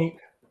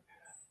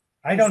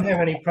don't have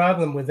any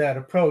problem with that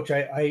approach.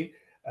 I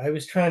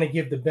was trying to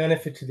give the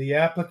benefit to the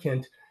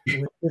applicant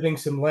with giving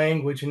some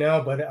language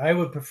now, but I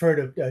would prefer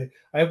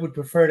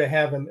to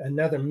have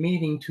another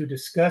meeting to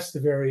discuss the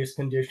various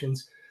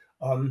conditions.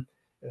 And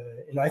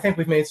I think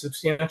we've made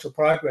substantial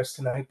progress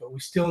tonight, but we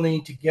still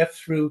need to get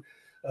through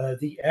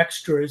the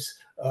extras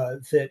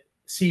that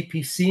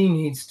CPC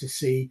needs to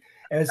see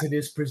as it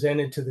is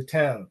presented to the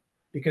town,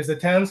 because the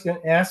town's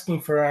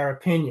asking for our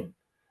opinion,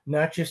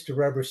 not just a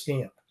rubber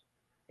stamp.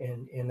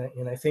 And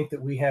I think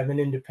that we have an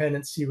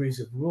independent series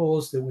of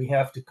rules that we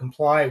have to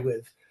comply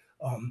with.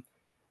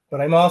 But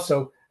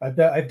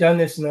I've done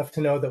this enough to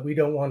know that we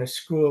don't want to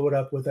screw it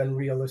up with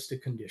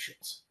unrealistic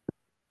conditions.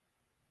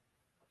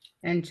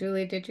 And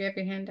Julie, did you have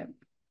your hand up?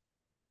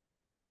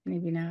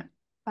 Maybe not.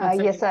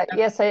 Yes, I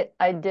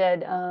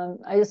did.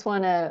 I just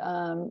want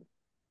to,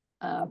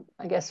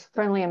 I guess,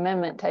 friendly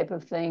amendment type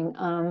of thing.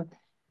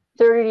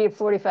 30 to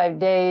 45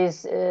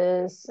 days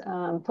is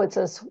puts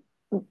us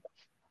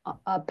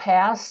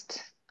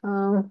past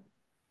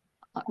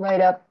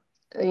right up,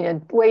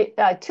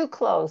 too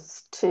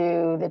close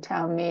to the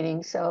town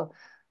meeting. So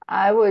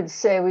I would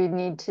say we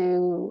need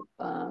to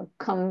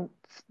come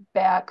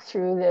back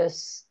through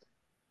this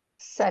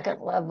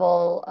second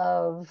level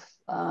of,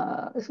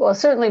 well,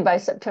 certainly by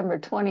September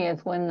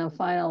 20th, when the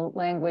final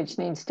language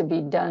needs to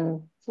be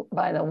done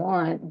by the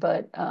warrant,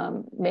 but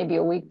maybe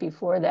a week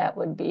before that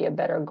would be a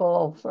better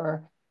goal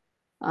for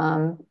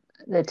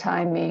the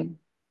timing.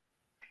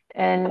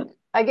 And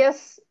I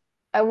guess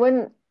I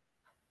wouldn't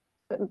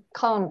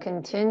call them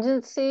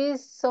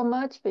contingencies so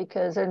much,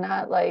 because they're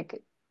not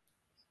like,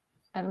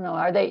 I don't know,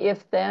 are they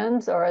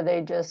if-thens or are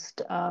they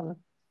just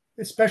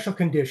Special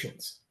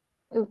conditions.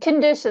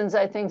 Conditions,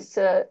 I think, is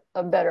a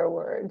better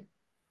word.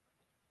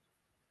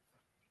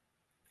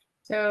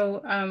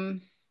 So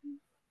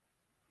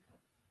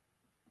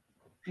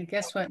I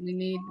guess what we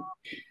need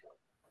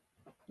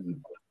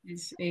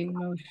is a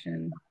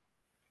motion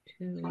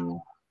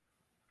to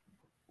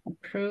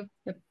approve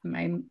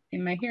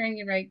am I hearing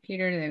you right,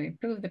 Peter? That we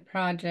approve the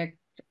project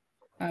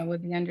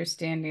with the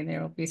understanding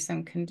there will be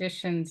some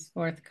conditions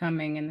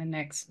forthcoming in the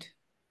next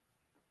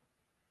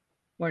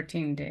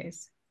 14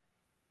 days.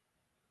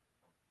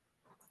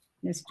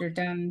 Mr.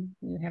 Dunn,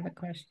 you have a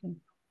question?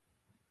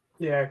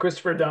 Yeah,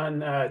 Christopher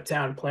Dunn,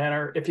 town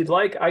planner. If you'd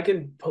like, I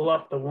can pull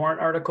up the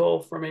warrant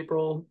article from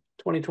April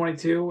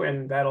 2022,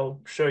 and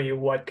that'll show you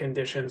what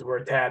conditions were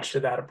attached to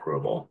that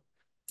approval.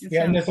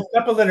 Yeah, and there's a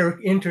couple that are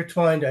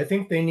intertwined. I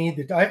think they need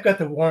that. I've got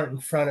the warrant in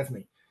front of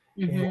me.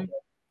 Mhm.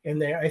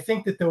 And I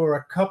think that there were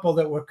a couple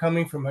that were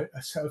coming from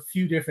a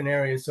few different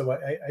areas. So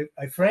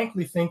I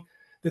frankly think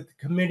that the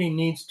committee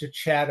needs to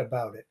chat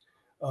about it.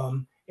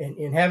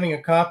 And having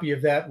a copy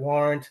of that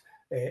warrant,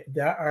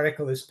 that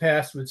article is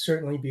passed, would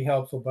certainly be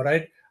helpful. But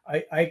I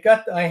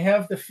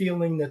have the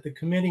feeling that the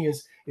committee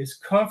is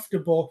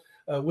comfortable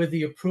with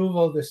the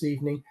approval this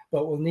evening,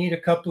 but will need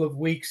a couple of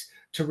weeks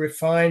to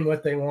refine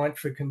what they want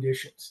for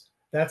conditions.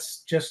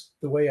 That's just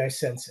the way I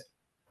sense it.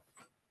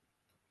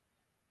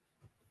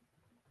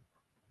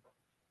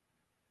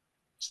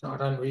 It's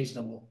not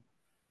unreasonable.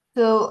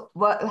 So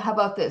how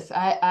about this?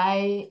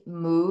 I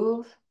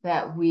move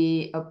that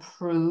we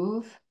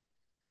approve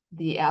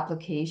the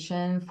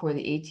application for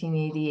the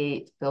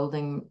 1888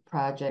 building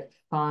project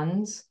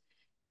funds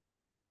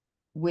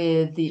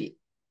with the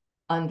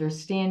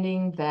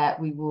understanding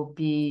that we will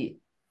be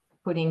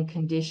putting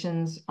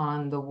conditions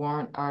on the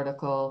warrant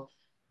article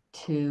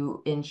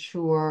to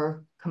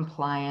ensure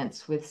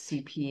compliance with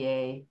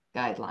CPA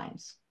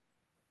guidelines.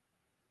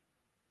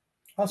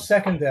 I'll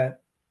second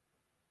that.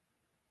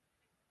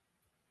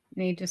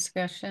 Any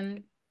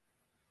discussion?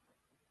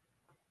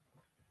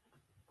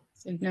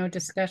 So no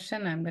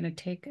discussion, I'm going to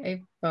take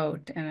a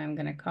vote and I'm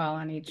going to call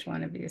on each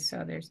one of you.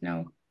 So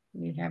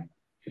we have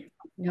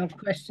no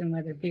question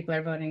whether people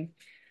are voting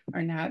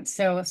or not.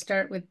 So we'll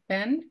start with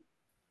Ben.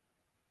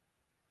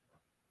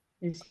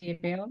 Is he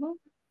available?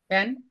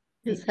 Ben?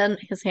 His hand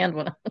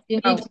went up.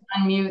 You need to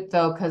unmute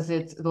though, because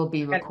it'll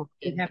be recorded.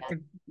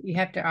 You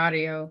have to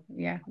audio.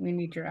 Yeah, we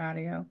need your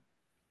audio.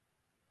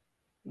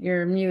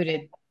 You're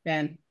muted,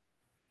 Ben.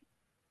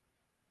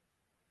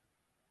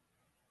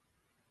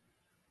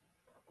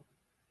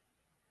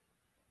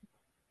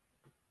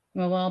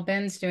 Well, while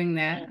Ben's doing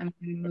that, I'm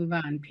going to move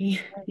on.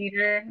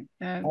 Peter,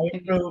 I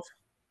approve.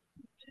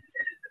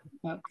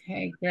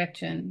 Okay,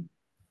 Gretchen.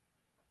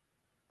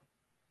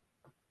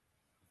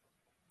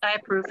 I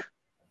approve.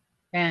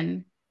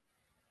 Ben.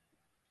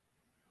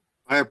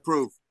 I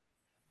approve.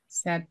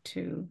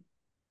 Satu.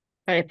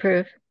 I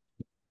approve.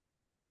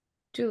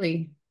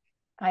 Julie.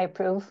 I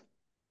approve.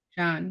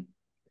 John.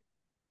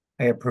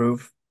 I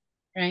approve.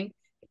 Frank.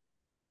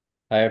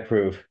 I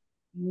approve.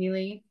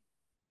 Neely.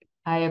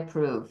 I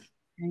approve.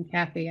 And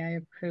Kathy, I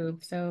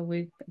approve. So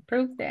we've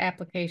approved the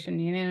application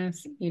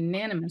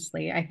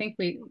unanimously. I think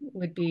we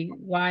would be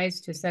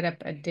wise to set up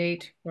a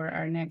date for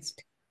our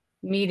next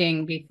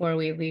meeting before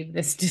we leave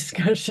this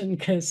discussion,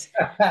 because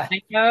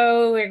I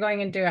know we're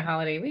going into a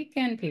holiday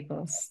weekend.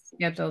 People's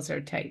schedules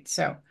are tight.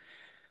 So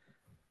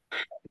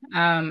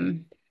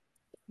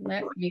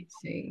let me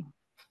see.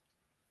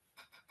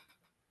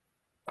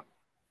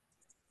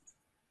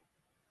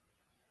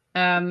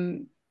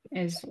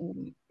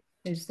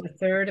 Is the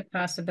third a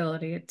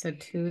possibility? It's a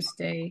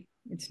Tuesday.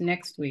 It's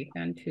next week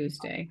on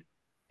Tuesday.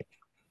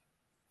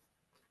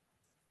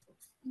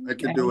 I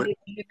can do it.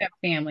 You have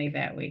family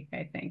that week,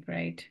 I think,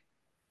 right?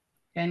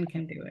 Ben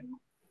can do it.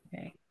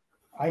 Okay.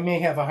 I may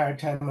have a hard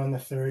time on the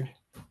 3rd.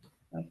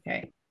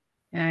 Okay.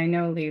 And I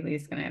know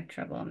Lily's gonna have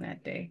trouble on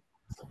that day.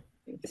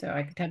 So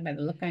I can tell by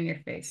the look on your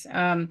face.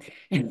 Are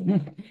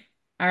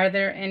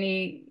there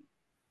any,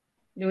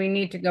 do we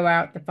need to go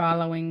out the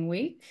following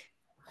week?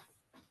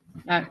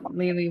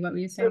 Lily, what were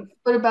you saying?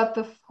 What about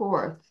the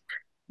 4th?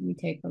 Let me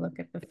take a look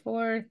at the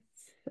 4th.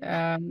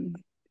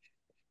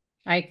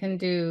 I can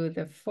do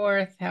the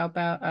 4th. How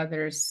about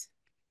others?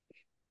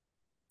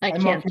 I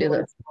can't do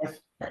this.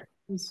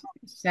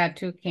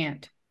 Satu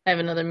can't. I have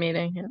another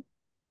meeting.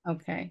 Yeah.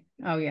 Okay.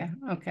 Oh yeah.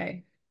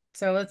 Okay.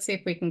 So let's see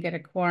if we can get a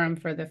quorum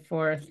for the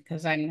 4th,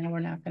 because I know we're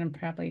not going to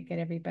probably get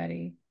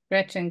everybody.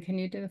 Gretchen, can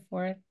you do the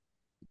 4th?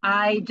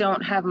 I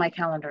don't have my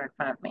calendar in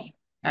front of me.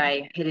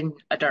 I hid in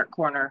a dark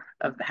corner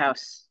of the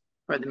house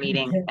for the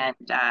meeting, and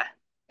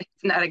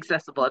it's not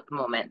accessible at the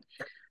moment.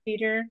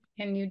 Peter,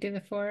 can you do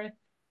the 4th?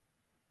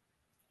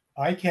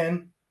 I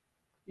can.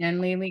 And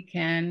Lily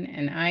can,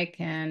 and I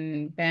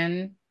can.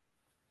 Ben,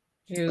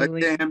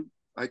 Julie,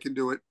 I can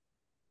do it.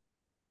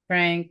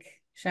 Frank,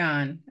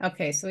 Sean.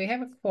 Okay, so we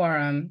have a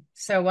quorum.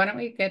 So why don't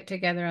we get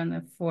together on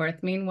the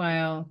 4th?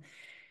 Meanwhile,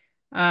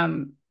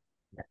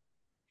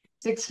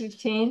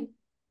 6:15?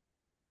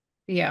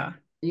 yeah.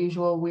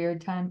 Usual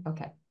weird time?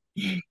 Okay.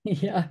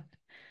 Yeah.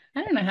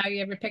 I don't know how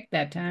you ever picked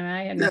that time.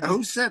 I had Yeah,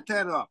 who set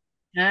that up?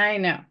 I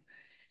know.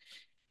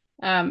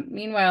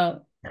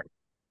 Meanwhile,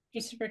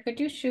 Christopher, could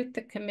you shoot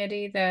the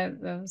committee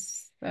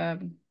those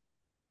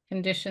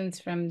conditions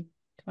from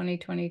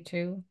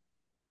 2022?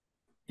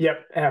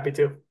 Yep, happy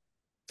to.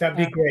 That'd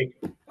be great.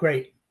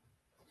 Great.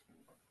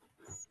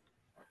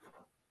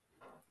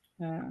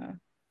 And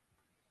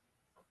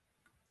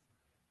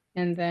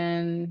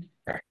then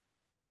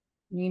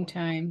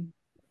meantime,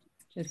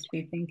 just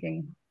be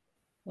thinking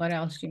what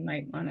else you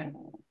might want to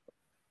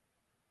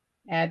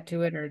add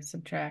to it or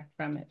subtract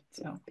from it.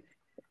 So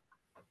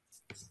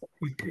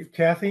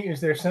Kathy, is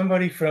there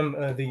somebody from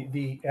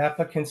the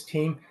applicants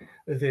team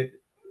that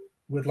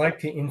would like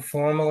to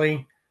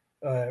informally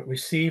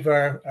receive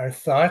our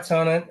thoughts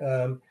on it,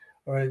 or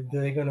are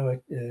they going to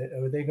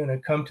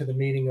come to the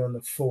meeting on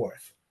the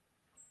 4th?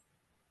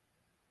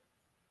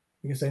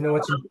 Because I know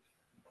it's.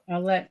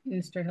 I'll let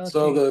Mr. Hill.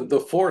 So the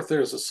 4th,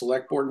 there's a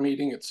select board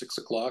meeting at 6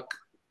 o'clock.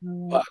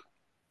 But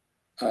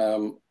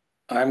I'm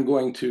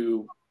going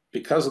to,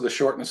 because of the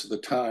shortness of the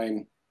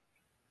time,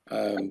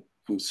 I'm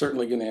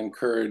certainly going to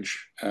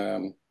encourage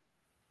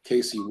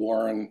Casey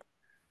Warren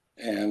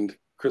and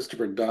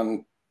Christopher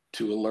Dunn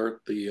to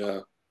alert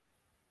the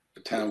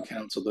town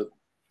council that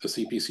the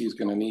CPC is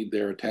going to need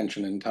their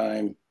attention and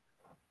time,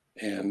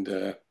 and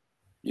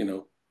you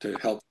know, to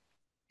help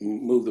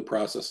move the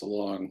process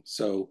along.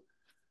 So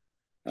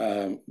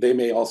they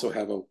may also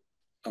have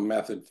a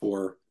method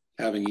for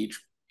having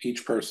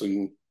each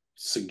person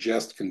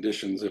suggest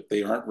conditions if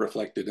they aren't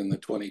reflected in the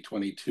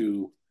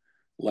 2022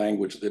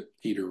 language that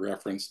Peter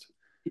referenced.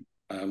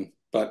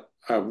 But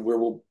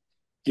we'll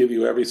give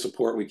you every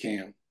support we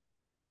can.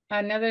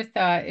 Another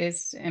thought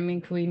is, I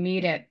mean, could we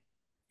meet at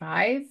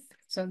 5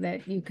 so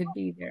that you could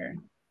be there?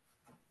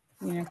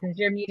 You know, because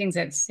your meeting's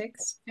at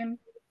 6, Jim? Is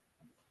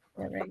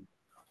that right?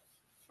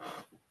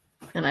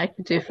 And I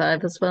could do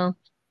 5 as well.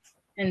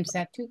 And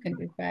Satu can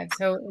do 5.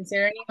 So is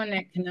there anyone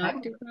that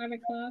cannot do 5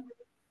 o'clock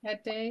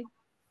that day?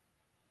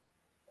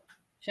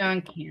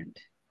 John can't.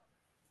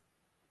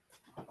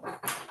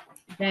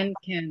 Ben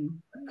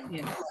can.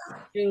 Yes.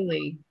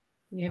 Julie,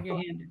 you have your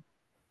hand up.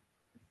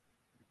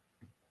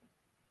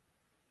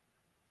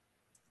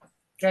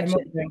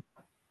 Gretchen.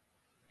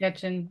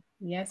 Gretchen,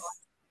 yes.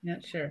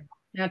 Not sure.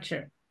 Not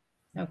sure.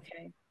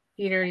 Okay.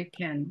 Peter, you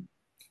can.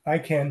 I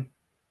can.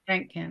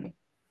 Frank can.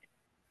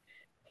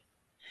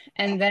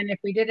 And then if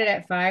we did it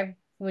at 5,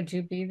 would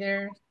you be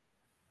there?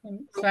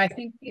 So I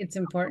think it's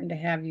important to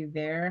have you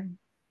there.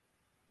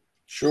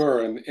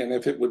 Sure, and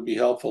if it would be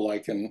helpful, I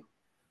can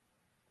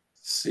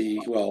see,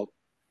 well,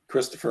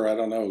 Christopher, I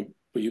don't know,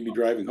 will you be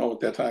driving home at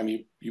that time?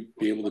 You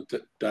be able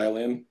to dial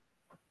in?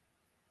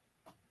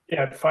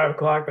 Yeah, at 5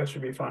 o'clock, that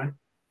should be fine.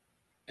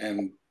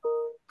 And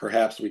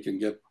perhaps we can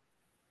get,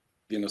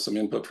 you know, some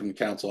input from the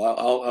council.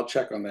 I'll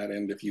check on that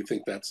end if you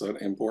think that's an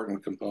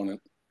important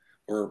component,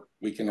 or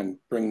we can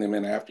bring them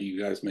in after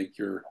you guys make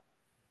your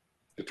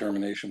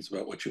determinations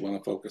about what you want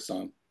to focus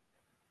on.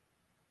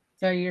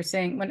 So you're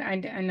saying, when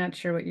I'm not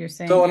sure what you're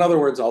saying. So in other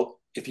words,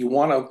 if we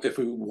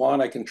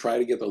want, I can try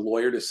to get the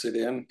lawyer to sit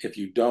in. If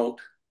you don't,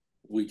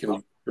 we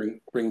can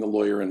bring the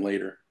lawyer in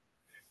later.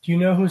 Do you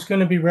know who's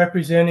going to be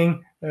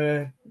representing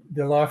the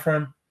law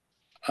firm?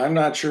 I'm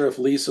not sure if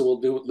Lisa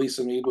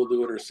Mead will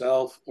do it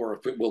herself, or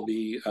if it will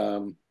be,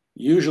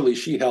 usually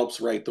she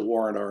helps write the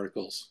warrant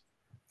articles.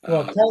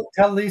 Well,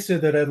 tell Lisa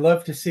that I'd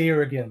love to see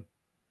her again.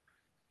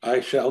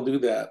 I shall do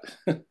that.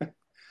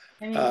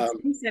 I mean, it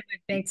seems it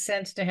would make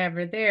sense to have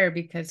her there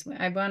because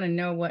I want to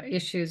know what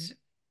issues,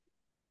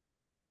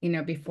 you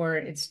know, before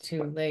it's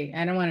too late.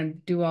 I don't want to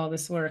do all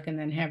this work and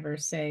then have her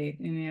say,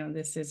 you know,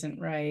 this isn't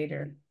right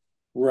or.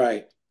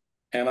 Right.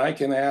 And I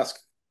can ask,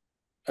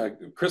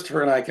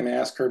 Christopher and I can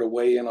ask her to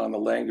weigh in on the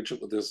language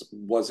that this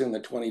was in the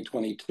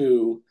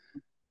 2022.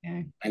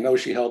 Okay. I know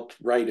she helped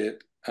write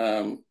it,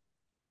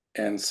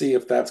 and see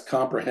if that's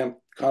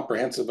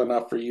comprehensive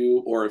enough for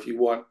you, or if you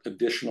want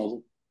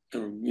additional,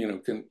 you know,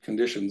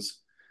 conditions.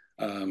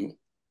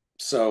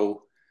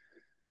 So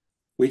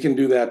we can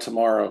do that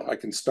tomorrow. I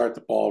can start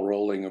the ball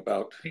rolling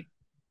about,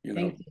 you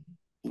know,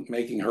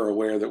 making her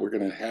aware that we're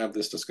going to have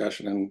this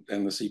discussion,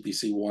 and the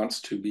CPC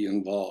wants to be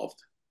involved.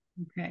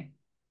 Okay.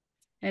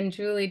 And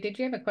Julie, did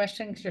you have a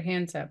question? Because your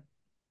hand's up.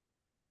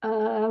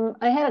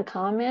 I had a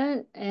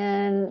comment,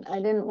 and I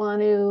didn't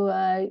want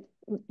to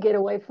get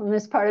away from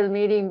this part of the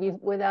meeting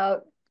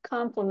without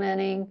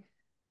complimenting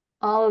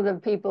all of the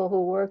people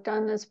who worked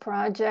on this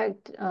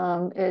project.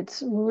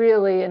 It's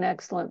really an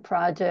excellent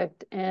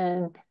project,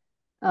 and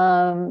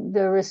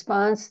the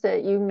response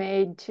that you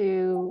made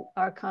to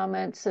our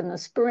comments in the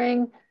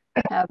spring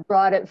have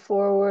brought it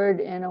forward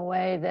in a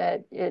way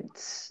that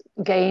it's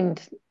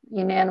gained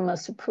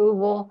unanimous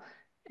approval.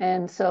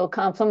 And so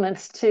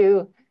compliments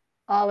to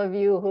all of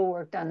you who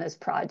worked on this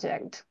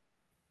project.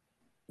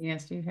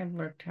 Yes, you have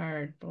worked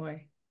hard,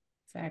 boy.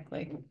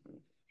 Exactly.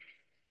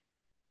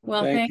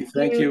 Well,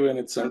 thank you. And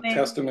it's a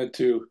testament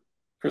to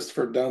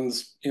Christopher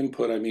Dunn's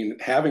input. I mean,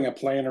 having a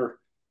planner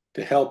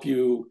to help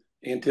you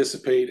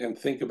anticipate and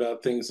think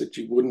about things that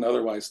you wouldn't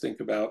otherwise think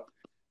about,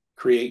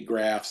 create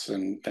graphs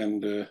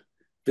and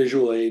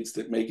visual aids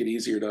that make it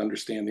easier to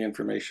understand the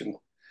information.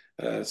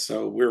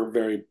 So we're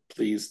very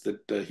pleased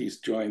that he's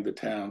joined the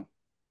town.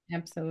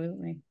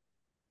 Absolutely.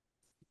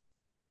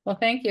 Well,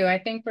 thank you. I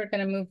think we're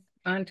going to move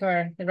on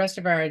to the rest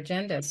of our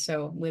agenda.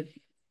 So with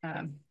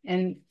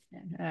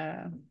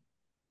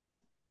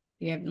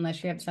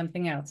unless you have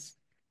something else.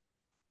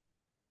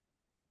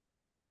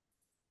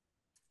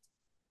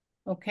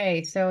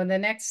 Okay, so the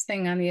next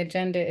thing on the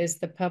agenda is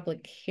the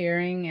public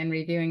hearing and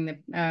reviewing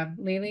the,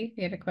 Lily,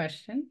 you had a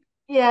question?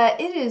 Yeah,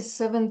 it is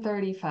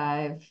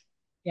 7:35.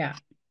 Yeah.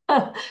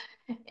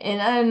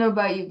 And I don't know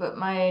about you, but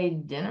my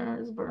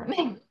dinner is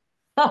burning.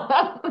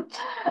 I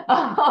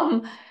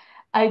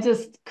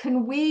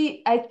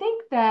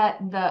think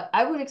that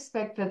I would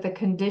expect that the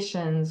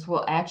conditions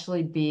will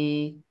actually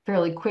be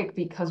fairly quick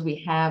because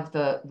we have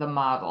the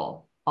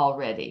model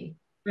already.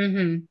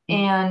 Mm-hmm.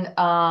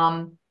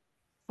 And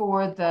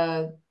for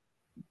the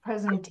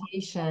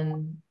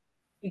presentation,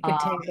 You could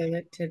table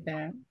it to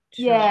that.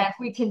 Sure. yeah, if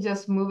we can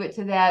just move it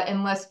to that,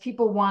 unless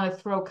people want to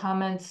throw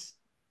comments,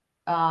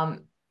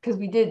 because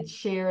we did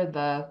share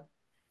the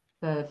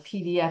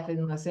PDF,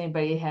 unless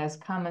anybody has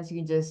comments, you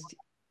can just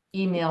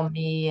email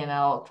me and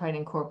I'll try to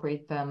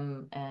incorporate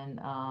them and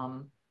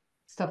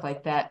stuff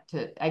like that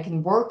I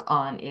can work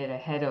on it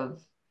ahead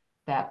of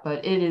that,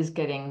 but it is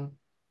getting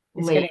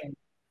It's late. getting,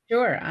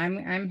 sure,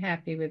 I'm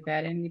happy with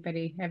that.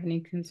 Anybody have any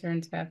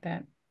concerns about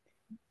that?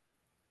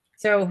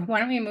 So why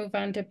don't we move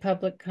on to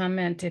public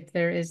comment if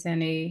there is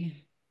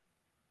any?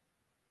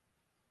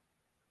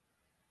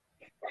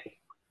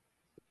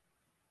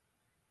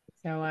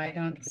 So I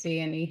don't see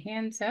any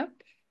hands up.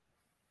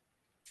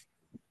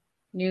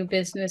 New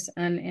business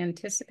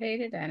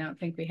unanticipated. I don't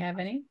think we have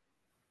any.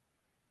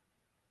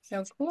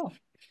 So cool.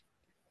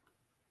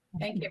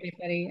 Thank you,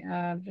 everybody.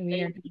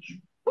 We are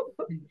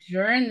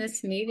adjourn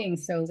this meeting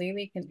so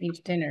Lily can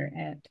eat dinner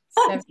at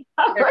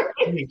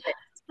 7:36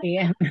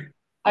 p.m.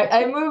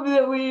 I move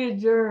that we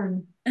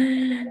adjourn.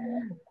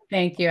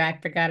 Thank you. I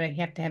forgot I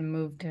have to have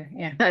moved to,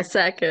 yeah. I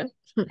second.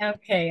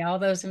 Okay, all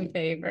those in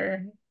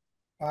favor?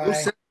 Who Aye.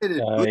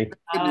 seconded?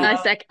 Who Aye.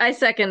 seconded? I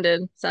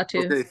seconded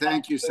Satu. Okay,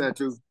 thank you,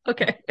 Satu.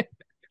 Okay.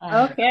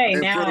 Okay, I'm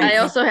now putting- I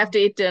also have to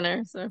eat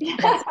dinner, so.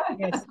 yes,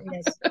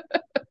 yes.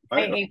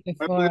 I ate I'm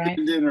before.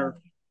 living dinner.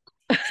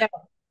 So,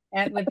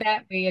 and with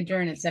that, we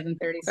adjourn at 7:37.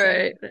 All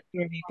right.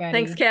 Everybody.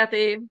 Thanks,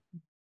 Kathy.